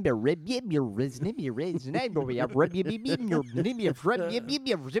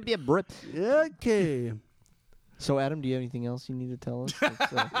 okay. So Adam, do you have anything else you need to tell us?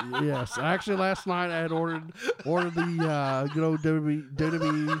 Yes, actually, last night I had ordered the good old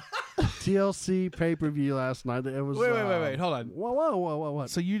WWE TLC pay per view last night. It was Wait, hold on. Whoa, what?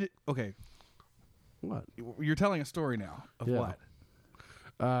 So you did okay? What? You're telling a story now of Yeah.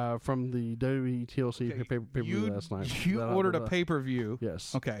 what? From the WWE TLC Okay, pay per view last night. You That I ordered a was, pay-per-view.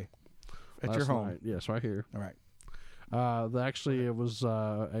 Yes. Okay. At last your home. night. Yes, right here. All right. Actually, it was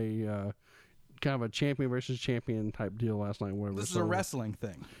a kind of a champion versus champion type deal last night. Whatever. This is a wrestling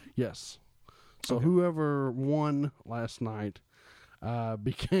thing. Yes. So Okay. whoever won last night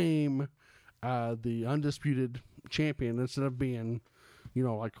became the undisputed champion instead of being,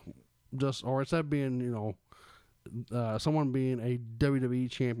 instead of being, someone being a WWE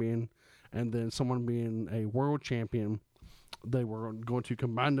champion and then someone being a world champion. They were going to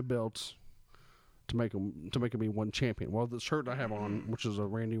combine the belts to make them be one champion. Well, the shirt I have on, which is a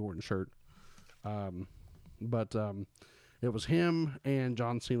Randy Orton shirt, but it was him and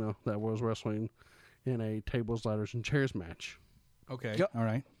John Cena that was wrestling in a tables, ladders, and chairs match. Okay. Go- All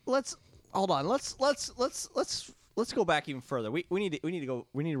right. Let's hold on. Let's go back even further. We need to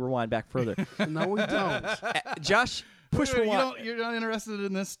rewind back further. No, we don't. Josh, push Wait, rewind. you're not interested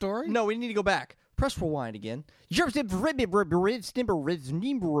in this story? No, we need to go back. Press rewind again.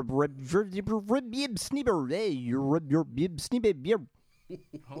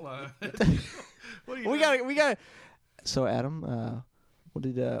 Hold on. We got. So Adam, what are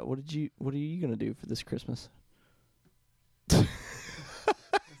you gonna do for this Christmas?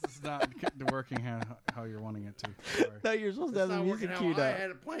 This is not working how you're wanting it to. Sorry. No, you're supposed to have the music queued I up.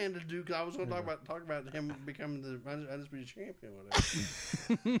 had a plan to do because I was going to talk about him becoming the undisputed champion.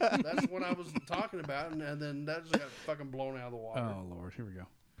 Whatever. That's what I was talking about, and then that just got fucking blown out of the water. Oh Lord, here we go.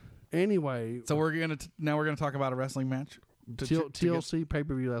 Anyway, So we're gonna talk about a wrestling match. TLC pay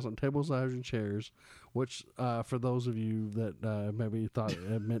per view last on tables, ladders, and chairs, which for those of you that maybe thought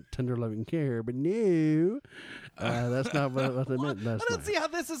it meant tender loving care, but no, that's not what they meant. I don't see how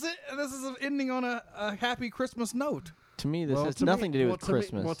this is ending on a happy Christmas note. To me, this has nothing to do with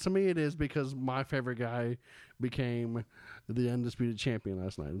Christmas. To me, it is because my favorite guy became the undisputed champion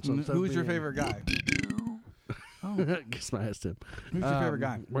last night. And so instead of Who's your being- favorite guy? Kiss my ass, Tim. Who's your favorite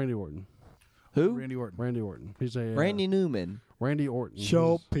guy? Randy Orton. Who? Randy Orton. Randy Orton. He's a Randy Newman. Randy Orton. He's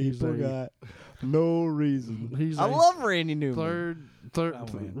no reason. He's I a love Randy Newman. third. Oh,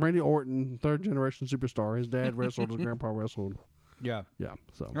 man. Randy Orton, third generation superstar. His dad wrestled. His grandpa wrestled. Yeah. Yeah.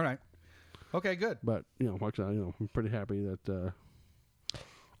 So, All right. Okay. Good. but like I said, I'm pretty happy that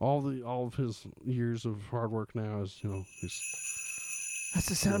all of his years of hard work now is he's That's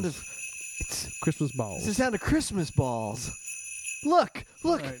the sound of. It's Christmas balls. the sound of Christmas balls. Look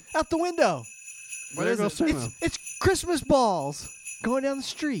right. out the window. What there goes Santa. It's Christmas balls going down the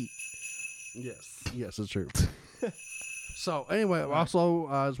street. Yes, it's true. So anyway, also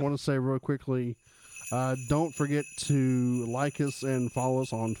I just want to say real quickly, don't forget to like us and follow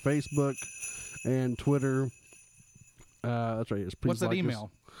us on Facebook and Twitter. That's right. Yes, please What's that like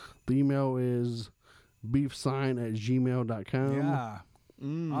email? us. The email is beefsign@gmail.com. Yeah.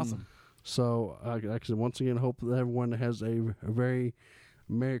 Awesome. So, actually, once again, hope that everyone has a very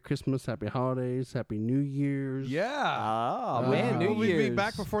Merry Christmas, Happy Holidays, Happy New Year's. Yeah. Oh, man, New Will we be Year's.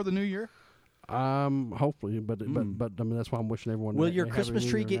 back before the New Year? Hopefully, but I mean that's why I'm wishing everyone. Will that your they have a Christmas New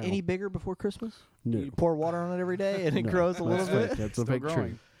tree Year get now. any bigger before Christmas? No. You pour water on it every day and it No. grows a little That's fake. bit? That's a Still fake growing.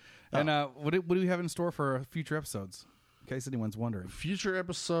 tree. And what do we have in store for future episodes? In case anyone's wondering. Future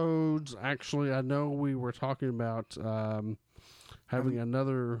episodes. Actually, I know we were talking about having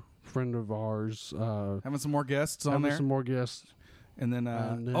another friend of ours. Having some more guests on having there. some more guests. And then,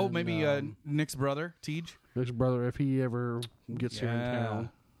 maybe Nick's brother, Tej. Nick's brother, if he ever gets here in Yeah. town.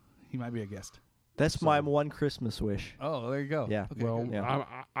 He might be a guest. That's my one Christmas wish. Oh, there you go. Yeah. Okay, Well, good. Yeah.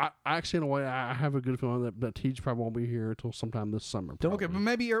 I actually, in a way, I have a good feeling that Teach probably won't be here until sometime this summer. Okay, but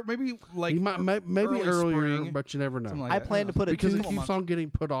maybe like he might, maybe early earlier, spring. but you never know. something like I that. plan to put a Because it tooth. keeps on getting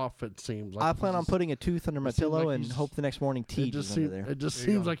put off. It seems. Like I plan on putting a tooth under my it seems pillow like and he's- hope the next morning It Tej just is under seems. there. It just There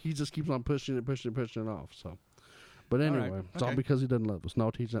you seems go. like he just keeps on pushing it off. So, but All anyway, right. it's all Okay. because he doesn't love us. No,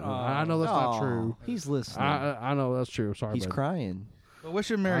 Teach. Oh. I know that's not Aw, true. He's listening. I know that's true. Sorry, He's bud. crying. Well,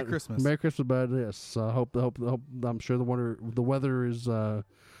 wish him Merry Christmas. Merry Christmas, bud. Yes. Hope. I'm sure the weather is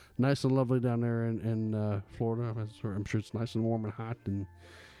nice and lovely down there in Florida. I'm sure it's nice and warm and hot, and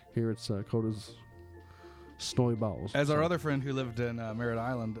here it's cold as snowy balls. As our So, other friend who lived in Merritt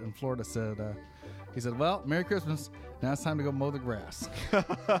Island in Florida said, he said, "Well, Merry Christmas. Now it's time to go mow the grass."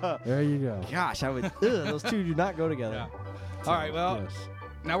 there you go. Gosh, I would. Those two do not go together. Yeah. All right. Well, Yes.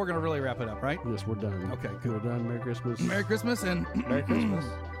 now we're gonna really wrap it up, right? Yes, we're done. Okay, We're good. done. Merry Christmas. Merry Christmas, and Merry Christmas.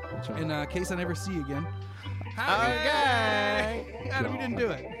 That's right. in case I never see you again. Okay. Adam, you didn't do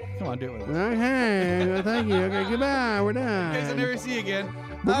it. Come on, do it with us. Okay, well, thank you. Okay, goodbye. We're In case I done. never see you again.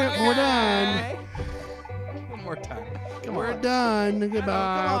 We're done. One more time. Come We're on. done. Come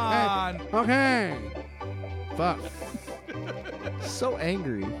Goodbye. on. Okay. Fuck. So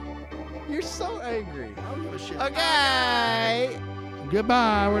angry. You're so angry. I don't give a shit. Okay.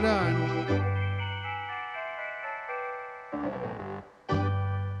 Goodbye. We're done.